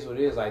just is what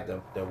it is. Like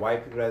the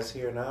white people that's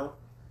here now,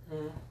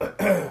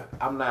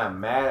 I'm not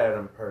mad at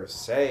them per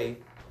se. You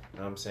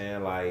know what I'm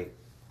saying? Like,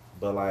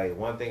 but like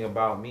one thing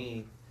about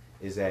me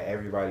is that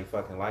everybody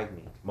fucking like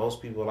me.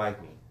 Most people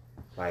like me.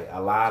 Like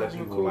a lot of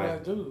people cool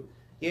like me. Dude.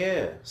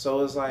 Yeah.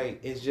 So it's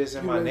like it's just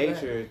in You my really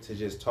nature to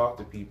just talk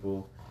to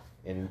people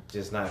and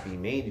just not be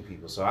mean to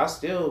people. So I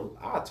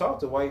talk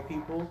to white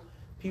people.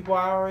 People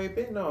I already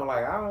been on.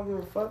 Like I don't give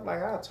a fuck.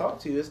 Like I talk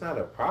to you. It's not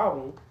a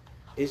problem.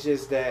 It's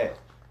just that,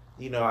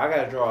 you know, I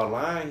gotta draw a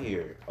line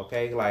here.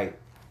 Okay, like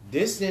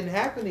this didn't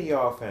happen to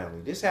y'all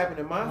family. This happened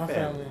to my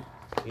family.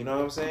 You know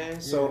what I'm saying? Yeah.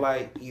 So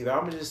like either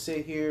I'm gonna just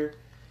sit here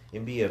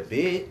and be a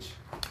bitch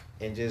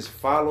and just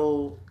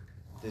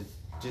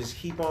just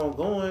keep on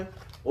going,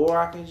 or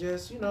I can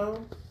just, you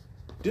know,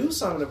 do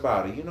something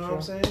about it. You know what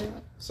I'm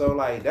saying? So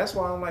like that's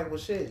why I'm like, well,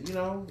 shit. You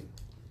know,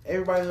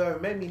 everybody who ever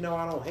met me know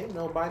I don't hate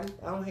nobody.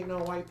 I don't hate no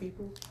white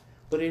people.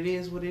 But it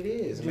is what it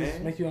is, it man.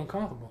 just make you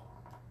uncomfortable.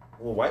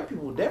 Well, white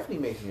people definitely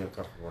make me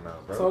uncomfortable now,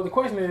 bro. So the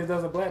question is,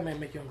 does a black man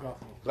make you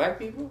uncomfortable? Black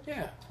people?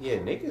 Yeah. Yeah,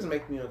 niggas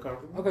make me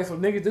uncomfortable. Okay, so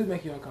niggas do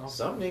make you uncomfortable.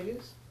 Some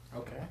niggas.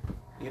 Okay.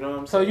 You know what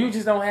I'm so saying? So you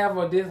just don't have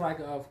a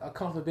dislike of a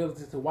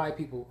comfortability to white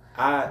people.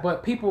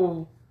 But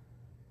people.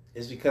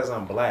 It's because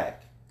I'm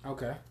black.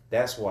 Okay.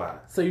 That's why.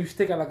 So you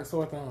stick out like a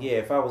sore thumb. Yeah,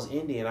 if I was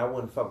Indian, I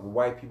wouldn't fuck with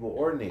white people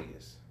or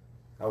niggas.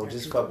 I would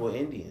just fuck with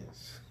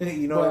Indians.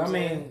 You know what I'm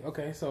saying? I mean,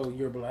 okay, so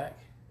you're black.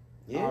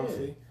 Yeah.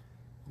 Obviously.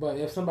 But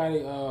if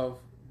somebody of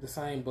the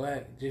same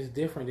black, just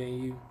different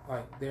than you,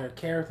 like their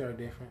character are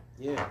different.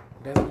 Yeah.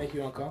 Does it make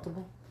you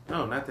uncomfortable?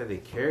 No, not that their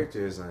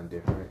character is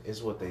undifferent.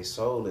 It's what their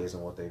soul is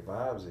and what their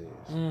vibes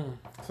is.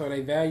 So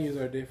their values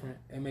are different.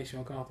 It makes you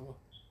uncomfortable.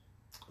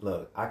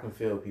 Look, I can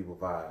feel people's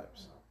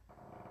vibes.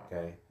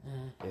 Okay?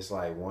 It's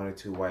like one or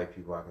two white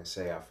people I can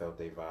say I felt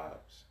their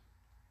vibes.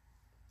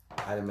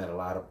 I done met a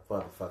lot of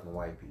motherfucking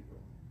white people.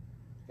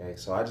 Okay?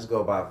 So I just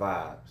go by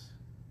vibes.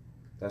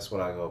 That's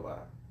what I go by.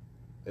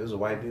 There was a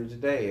white dude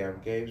today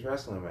at Gabe's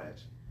wrestling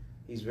match.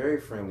 He's very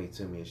friendly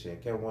to me and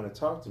shit. Kept wanting to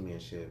talk to me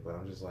and shit, but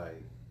I'm just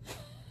like,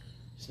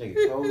 this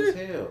nigga cold as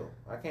hell.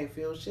 I can't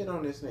feel shit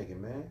on this nigga,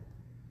 man.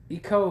 He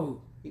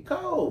cold. He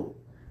cold.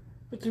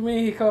 What you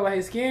mean he cold? Like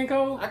his skin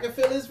cold? I can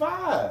feel his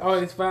vibe. Oh,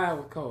 his vibe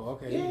was cold.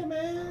 Okay. Yeah,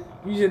 man.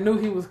 You just knew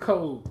he was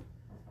cold.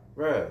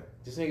 Bruh,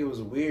 this nigga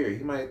was weird.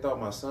 He might have thought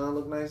my son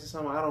looked nice or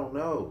something. I don't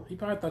know. He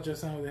probably thought your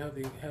son was a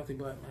healthy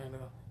black man,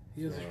 though.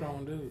 He was a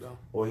strong dude, though.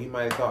 Or he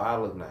might have thought I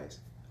looked nice.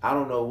 I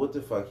don't know what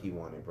the fuck he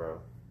wanted, bro.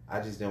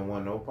 I just didn't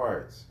want no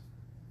parts.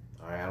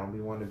 All right, I don't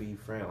be wanting to be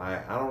friendly.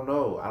 Like, I don't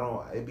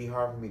know. It'd be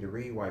hard for me to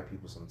read white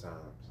people sometimes.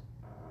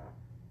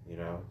 You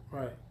know?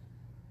 Right.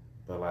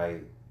 But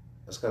like,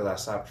 that's because I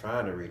stopped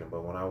trying to read them.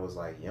 But when I was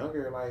like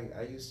younger, like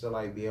I used to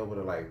like be able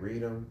to like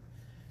read them,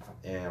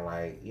 and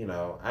like, you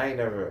know, I ain't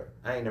never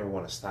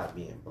want to stop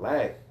being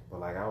black.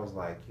 But like I was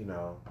like, you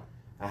know,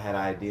 I had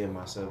an idea of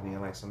myself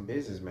being like some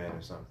businessman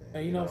or something.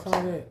 And you know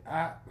something?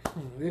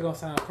 It's gonna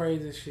sound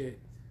crazy as shit.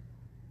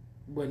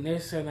 But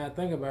necessarily, when I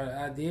think about it,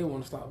 I did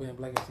want to stop being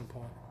black at some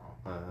point.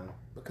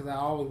 Because I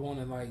always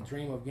wanted to like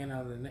dream of getting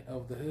out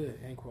of the hood,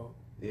 end quote.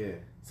 Yeah.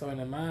 So in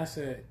the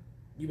mindset,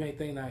 you may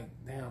think like,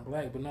 damn,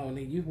 black, but no,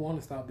 nigga, you want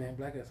to stop being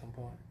black at some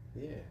point.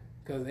 Yeah.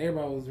 Because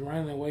everybody was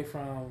running away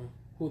from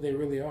who they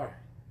really are.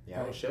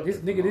 Yeah, like,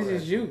 this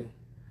is you.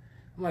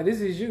 I'm like,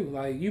 this is you.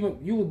 Like you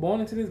were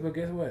born into this, but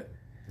guess what?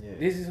 Yeah.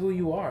 This is who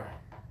you are.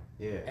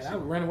 Yeah. And I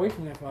ran away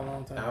from that for a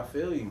long time. I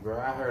feel you, bro.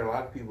 I heard a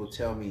lot of people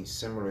tell me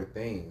similar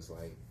things,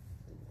 like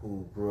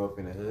who grew up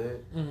in the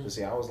hood. But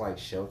see, I was like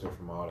sheltered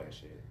from all that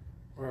shit.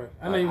 Right.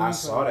 I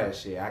saw that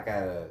shit.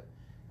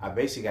 I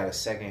basically got a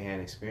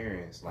secondhand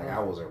experience. Like I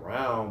was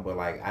around, but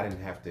like I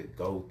didn't have to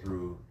go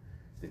through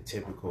the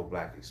typical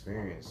black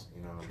experience.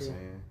 You know what I'm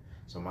saying?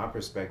 So my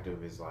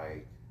perspective is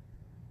like,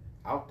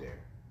 out there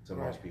to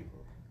most people.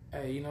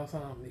 Hey, you know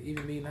something?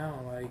 Even me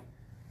now, like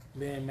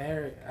being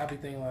married, I be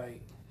thinking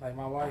like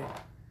my wife.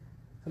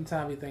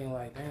 Sometimes be thinking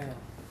like, damn,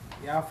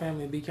 y'all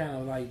family be kind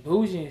of like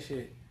bougie and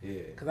shit.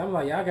 Yeah. Cause I'm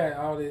like, y'all got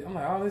all this. I'm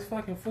like, all this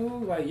fucking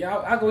food. Like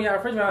y'all, I go in y'all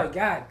refrigerator. I'm like,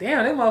 god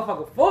damn, this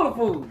motherfucker full of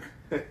food.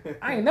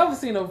 I ain't never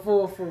seen no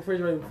full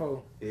refrigerator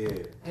before. Yeah.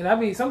 And I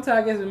be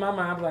sometimes I guess in my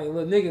mind, I'm like,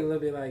 little nigga, a little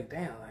bit like,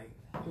 damn, like,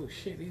 oh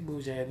shit, these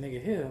bougie ass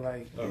nigga here,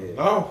 like,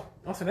 No.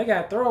 I'm saying they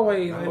got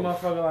throwaways in that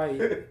motherfucker.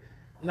 Like,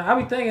 now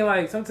I be thinking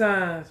like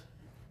sometimes.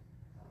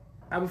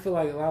 I be feel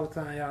like a lot of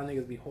times y'all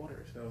niggas be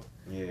hoarders, so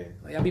yeah.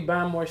 Like I be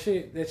buying more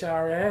shit that y'all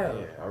already have.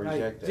 Yeah, I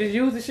reject that. Just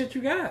use the shit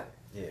you got.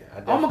 Yeah,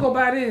 I'm gonna go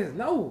buy this.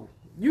 No,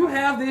 you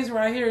have this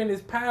right here in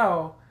this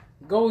pile.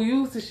 Go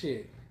use the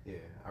shit. Yeah,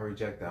 I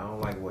reject that. I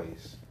don't like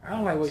waste. I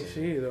don't like waste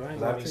shit either.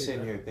 I be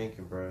sitting here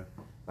thinking, bro,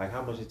 like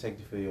how much it take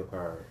to fill your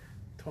car?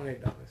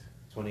 $28.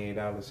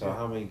 $28. So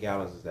how many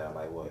gallons is that?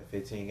 Like what?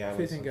 15 gallons.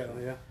 15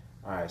 gallons. Yeah.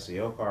 All right, so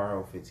your car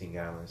hold 15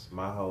 gallons.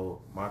 My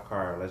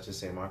car, let's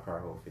just say my car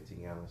hold 15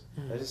 gallons.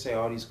 Let's just say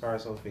all these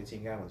cars hold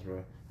 15 gallons,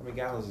 bro. How many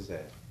gallons is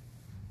that?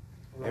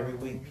 Every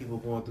week, people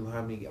going through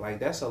how many? Like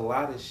that's a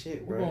lot of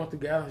shit, bro. We're going through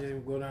gallons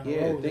just go down the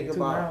yeah, road. think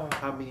about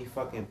how many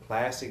fucking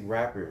plastic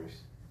wrappers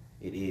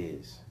it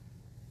is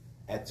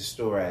at the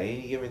store at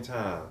any given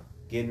time,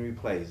 getting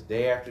replaced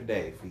day after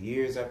day for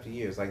years after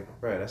years. Like,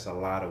 bro, that's a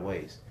lot of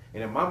waste.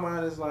 And in my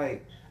mind, it's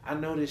like I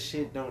know this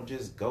shit don't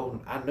just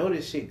go. I know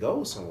this shit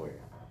goes somewhere.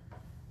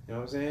 You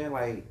know what I'm saying?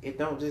 Like, it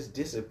don't just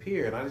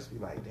disappear. And I just be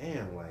like,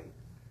 damn, like,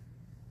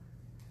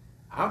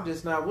 I'm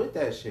just not with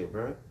that shit,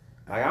 bro.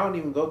 Like, I don't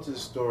even go to the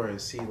store and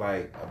see,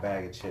 like, a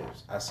bag of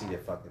chips. I see the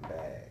fucking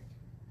bag.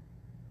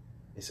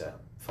 It's a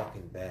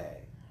fucking bag.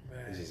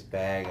 It's just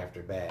bag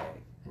after bag.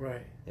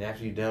 Right. And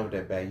after you're done with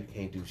that bag, you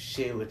can't do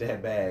shit with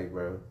that bag,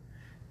 bro.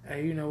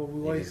 Hey, you know what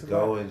we waste just a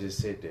lot? go and just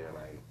sit there,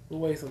 like. We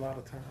waste a lot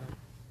of time.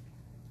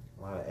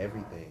 A lot of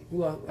everything.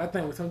 Well, I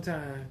think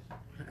sometimes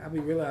I be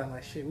realizing,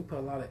 like, shit, we put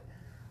a lot of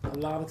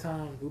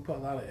time, we put a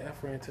lot of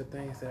effort into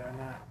things that are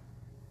not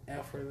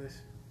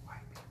effortless.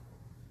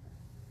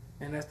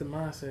 And that's the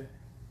mindset.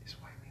 It's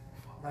white people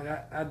fault.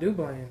 Like I do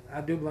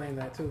blame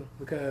that too,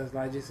 because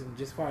like just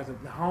as far as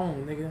the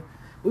home, nigga,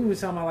 we were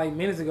talking about like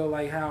minutes ago,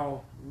 like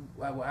how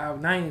our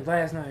names,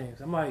 last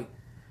names. I'm like,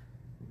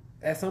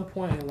 at some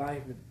point in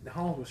life, the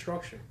homes were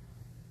structured.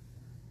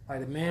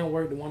 Like the man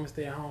worked, the woman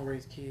stay at home,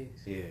 raise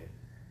kids. Yeah.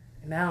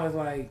 And now it's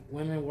like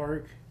women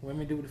work,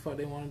 women do what the fuck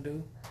they want to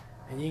do,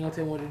 and you ain't gonna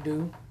tell them what to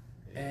do.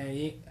 And I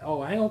ain't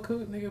gonna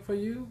cook, nigga, for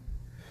you.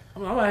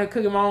 I'm out here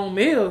cooking my own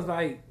meals.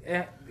 Like,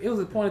 it was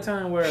a point in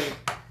time where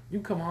you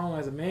come home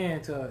as a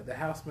man to the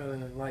house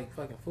smelling like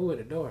fucking food at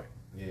the door.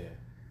 Yeah.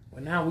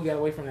 But now we got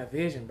away from that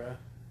vision, bro.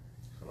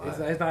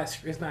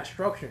 It's not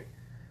structured.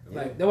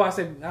 Yeah. Like that's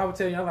why I would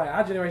tell you, I'm like,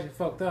 our generation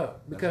fucked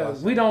up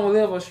because we don't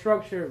live a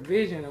structured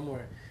vision no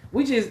more.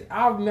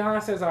 Our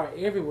mindsets are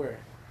everywhere.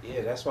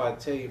 Yeah, that's why I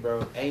tell you,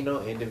 bro. Ain't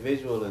no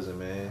individualism,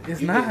 man. It's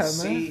you not, can man.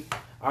 see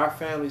our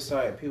family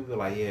started. People were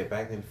like, yeah,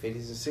 back in the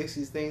 50s and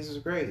 60s, things was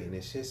great, and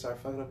then shit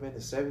started fucking up in the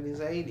 70s and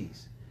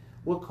 80s.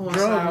 What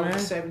coincided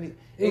with the 70s?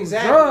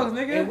 Exactly. Drugs,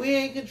 nigga. And we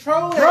ain't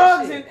control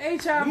drugs that shit.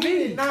 And HIV. We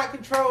did not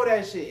control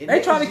that shit. And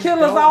they tried to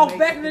kill us off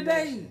back in the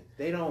day.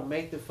 They don't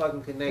make the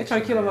fucking connection. They tried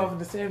to kill us off in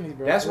the 70s,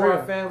 bro. That's why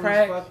our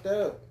family's fucked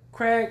up.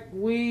 Crack,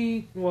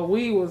 weed. Well,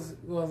 weed was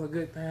a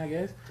good thing, I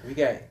guess. We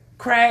got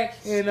crack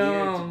and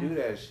to do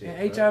that shit,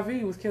 and bro.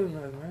 HIV was killing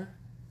us, man.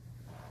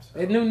 So,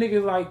 they knew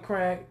niggas like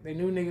crack. They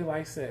knew niggas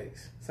like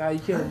sex. That's how you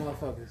kill them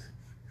motherfuckers.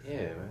 Yeah,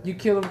 man. You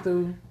kill them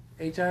through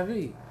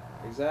HIV.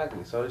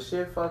 Exactly. So the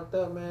shit fucked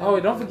up, man. Oh,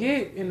 don't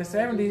forget, in the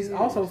 70s,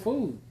 also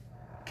food.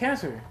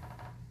 Cancer.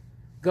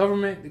 The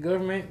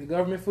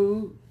government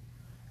food.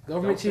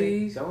 Government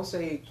cheese. Don't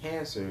say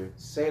cancer.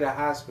 Say the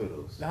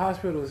hospitals. The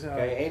hospitals.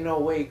 Okay, ain't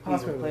no way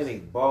Cleveland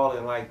Clinic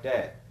balling like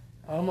that.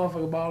 Oh, the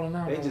motherfucker balling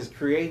now. They just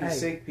creating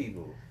sick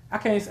people.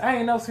 I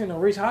ain't never seen a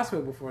rich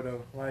hospital before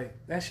though. Like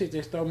that shit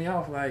just throw me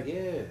off. Like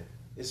yeah,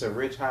 it's a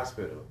rich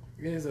hospital.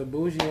 It is a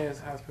bougie ass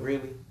hospital.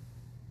 Really?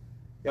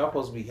 Y'all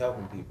supposed to be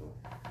helping people.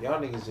 Y'all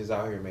niggas just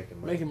out here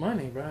making money. Making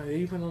money, bro.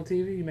 You put on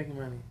TV, you making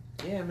money.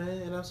 Yeah, man.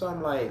 And that's why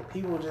I'm like,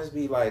 people just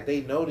be like,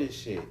 they know this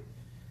shit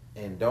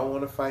and don't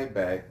want to fight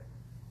back.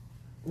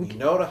 We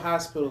know the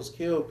hospitals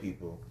kill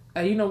people.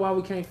 Hey, you know why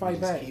we can't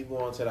fight back? Keep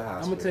going to the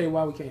hospital. I'm gonna tell you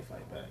why we can't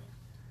fight back.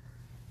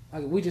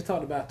 Like we just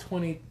talked about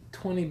 20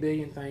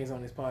 billion things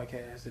on this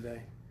podcast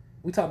today.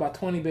 We talked about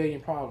 20 billion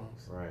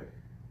problems. Right.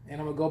 And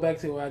I'm gonna go back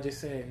to what I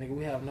just said, nigga.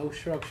 We have no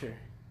structure.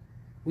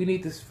 We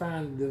need to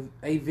find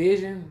a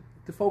vision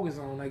to focus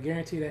on. I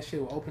guarantee that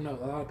shit will open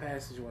up a lot of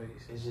passageways.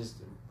 It's just,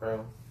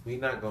 bro, we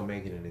not gonna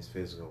make it in this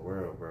physical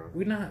world, bro.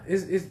 We not.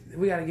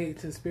 We gotta get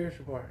to the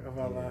spiritual part of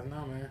our lives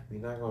now, man. We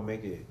not gonna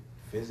make it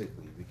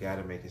physically. We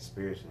gotta make it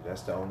spiritually.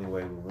 That's the only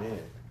way we win.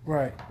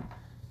 Right.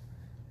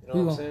 You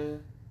know what I'm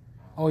saying?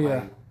 Oh yeah.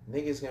 Like,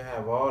 niggas can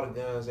have all the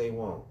guns they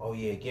want. Oh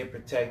yeah, get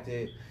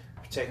protected.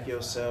 Protect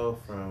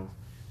yourself from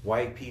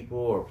white people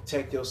or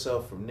protect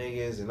yourself from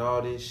niggas and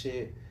all this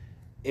shit.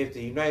 if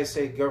the United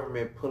States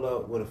government pull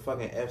up with a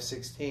fucking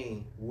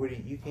F-16,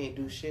 you can't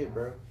do shit,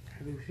 bro.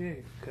 Can't do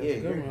shit. Yeah,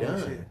 you're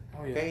done.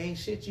 Oh, yeah. Okay, ain't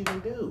shit you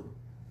can do.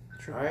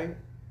 True. All right?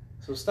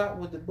 So stop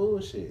with the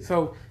bullshit.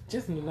 So,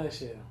 just in a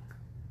nutshell,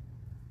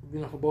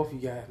 for both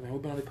of you guys, man,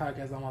 we've been on the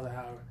podcast almost an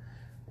hour.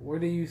 Where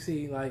do you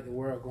see, like, the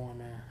world going,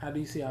 man? How do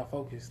you see our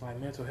focus, like,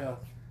 mental health?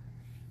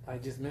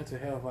 Like, just mental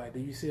health, like, do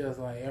you see us,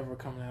 like, ever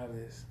coming out of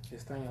this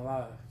staying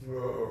alive?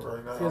 Well,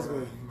 right now,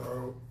 physically.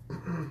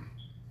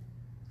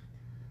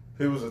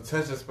 People's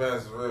attention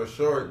spans is real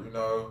short,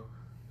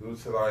 due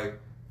to, like,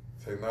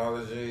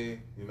 technology.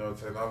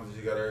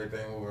 Technology got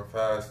everything moving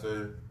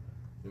faster.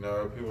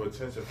 People's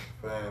attention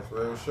spans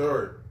real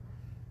short.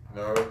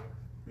 You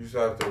used to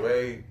have to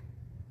wait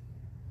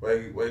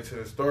till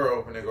the store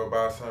open and go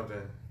buy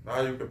something.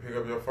 Now you can pick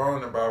up your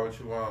phone and buy what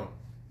you want.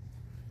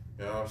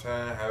 You know what I'm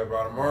saying? Have it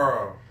by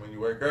tomorrow when you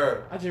wake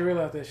up. I just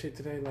realized that shit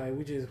today. Like,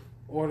 we just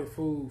ordered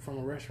food from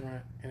a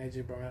restaurant and they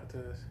just brought it out to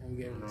us and we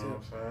gave them a tip. What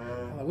I'm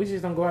saying? Like, we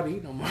just don't go out to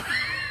eat no more.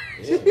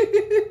 Yeah.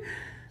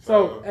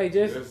 So, hey,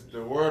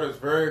 the world is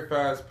very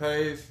fast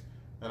paced,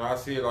 and I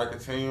see it like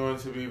continuing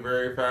to be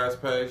very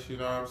fast paced. You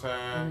know what I'm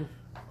saying?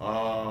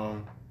 Mm-hmm.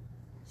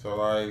 So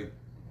like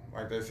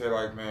they say,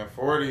 like, man,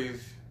 40s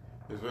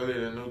is really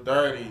the new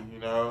 30.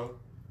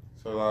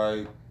 So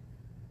like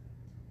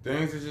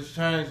things are just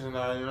changing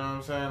now. You know what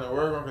I'm saying? The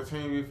world gonna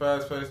continue to be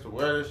fast paced. The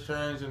weather's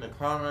changing. The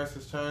climate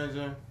is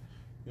changing.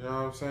 You know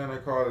what I'm saying? They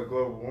call it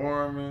global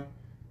warming.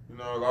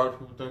 A lot of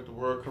people think the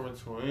world coming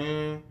to an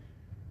end.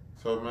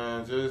 So,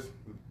 man, just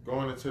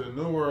going into the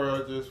new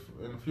world, just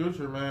in the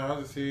future, man, I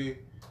just see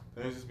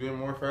things just being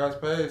more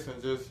fast-paced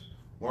and just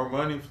more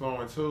money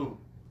flowing, too.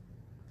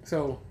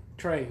 So,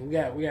 Trey, we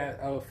got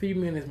a few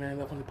minutes, man,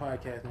 left on the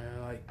podcast,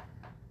 man. Like,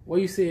 where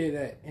you see it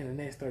at in the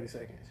next 30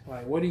 seconds?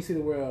 Like, where do you see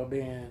the world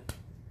being,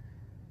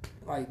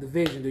 like, the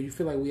vision? Do you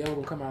feel like we ever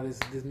going to come out of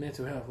this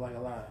mental health, like,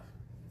 alive?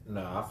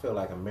 No, I feel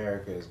like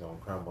America is going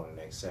to crumble in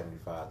the next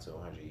 75 to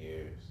 100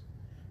 years.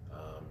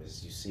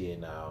 As you see it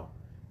now,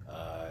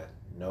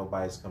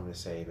 nobody's coming to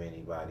save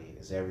anybody.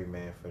 It's every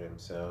man for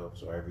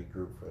themselves or every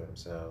group for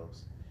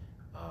themselves.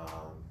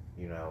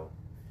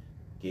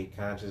 Get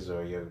conscious,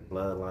 or your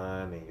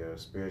bloodline and your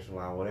spiritual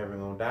line, whatever,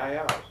 gonna die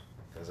out.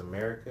 Because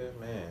America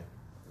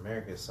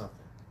is something.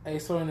 Hey,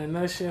 so in a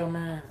nutshell,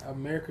 man,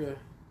 America,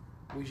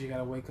 we just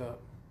gotta wake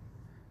up.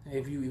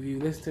 If you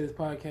listen to this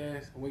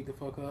podcast, wake the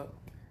fuck up.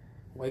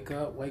 Wake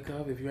up.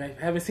 If you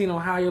haven't seen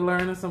on Higher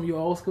Learning, some of you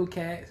old school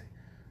cats,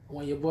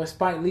 when your boy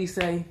Spike Lee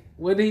say,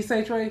 what did he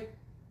say, Trey?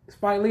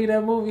 Spike Lee,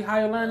 that movie,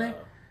 Higher Learning?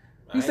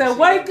 He said,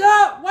 wake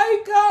up!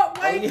 That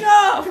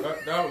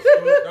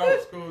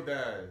was school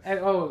days. Hey,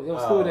 it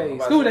was school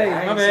days. School days,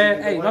 my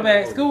bad. Hey, my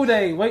bad. School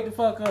days. Wake the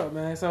fuck up,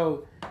 man.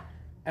 So,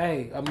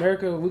 hey,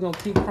 America, we're going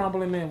to keep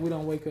crumbling, man. We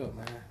don't wake up,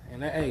 man.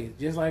 And, hey,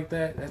 just like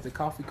that, that's the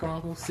Coffee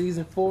Chronicles,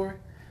 Season 4,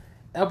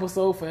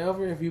 Episode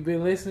Forever. If you've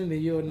been listening, then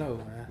you'll know,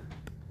 man.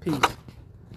 Peace.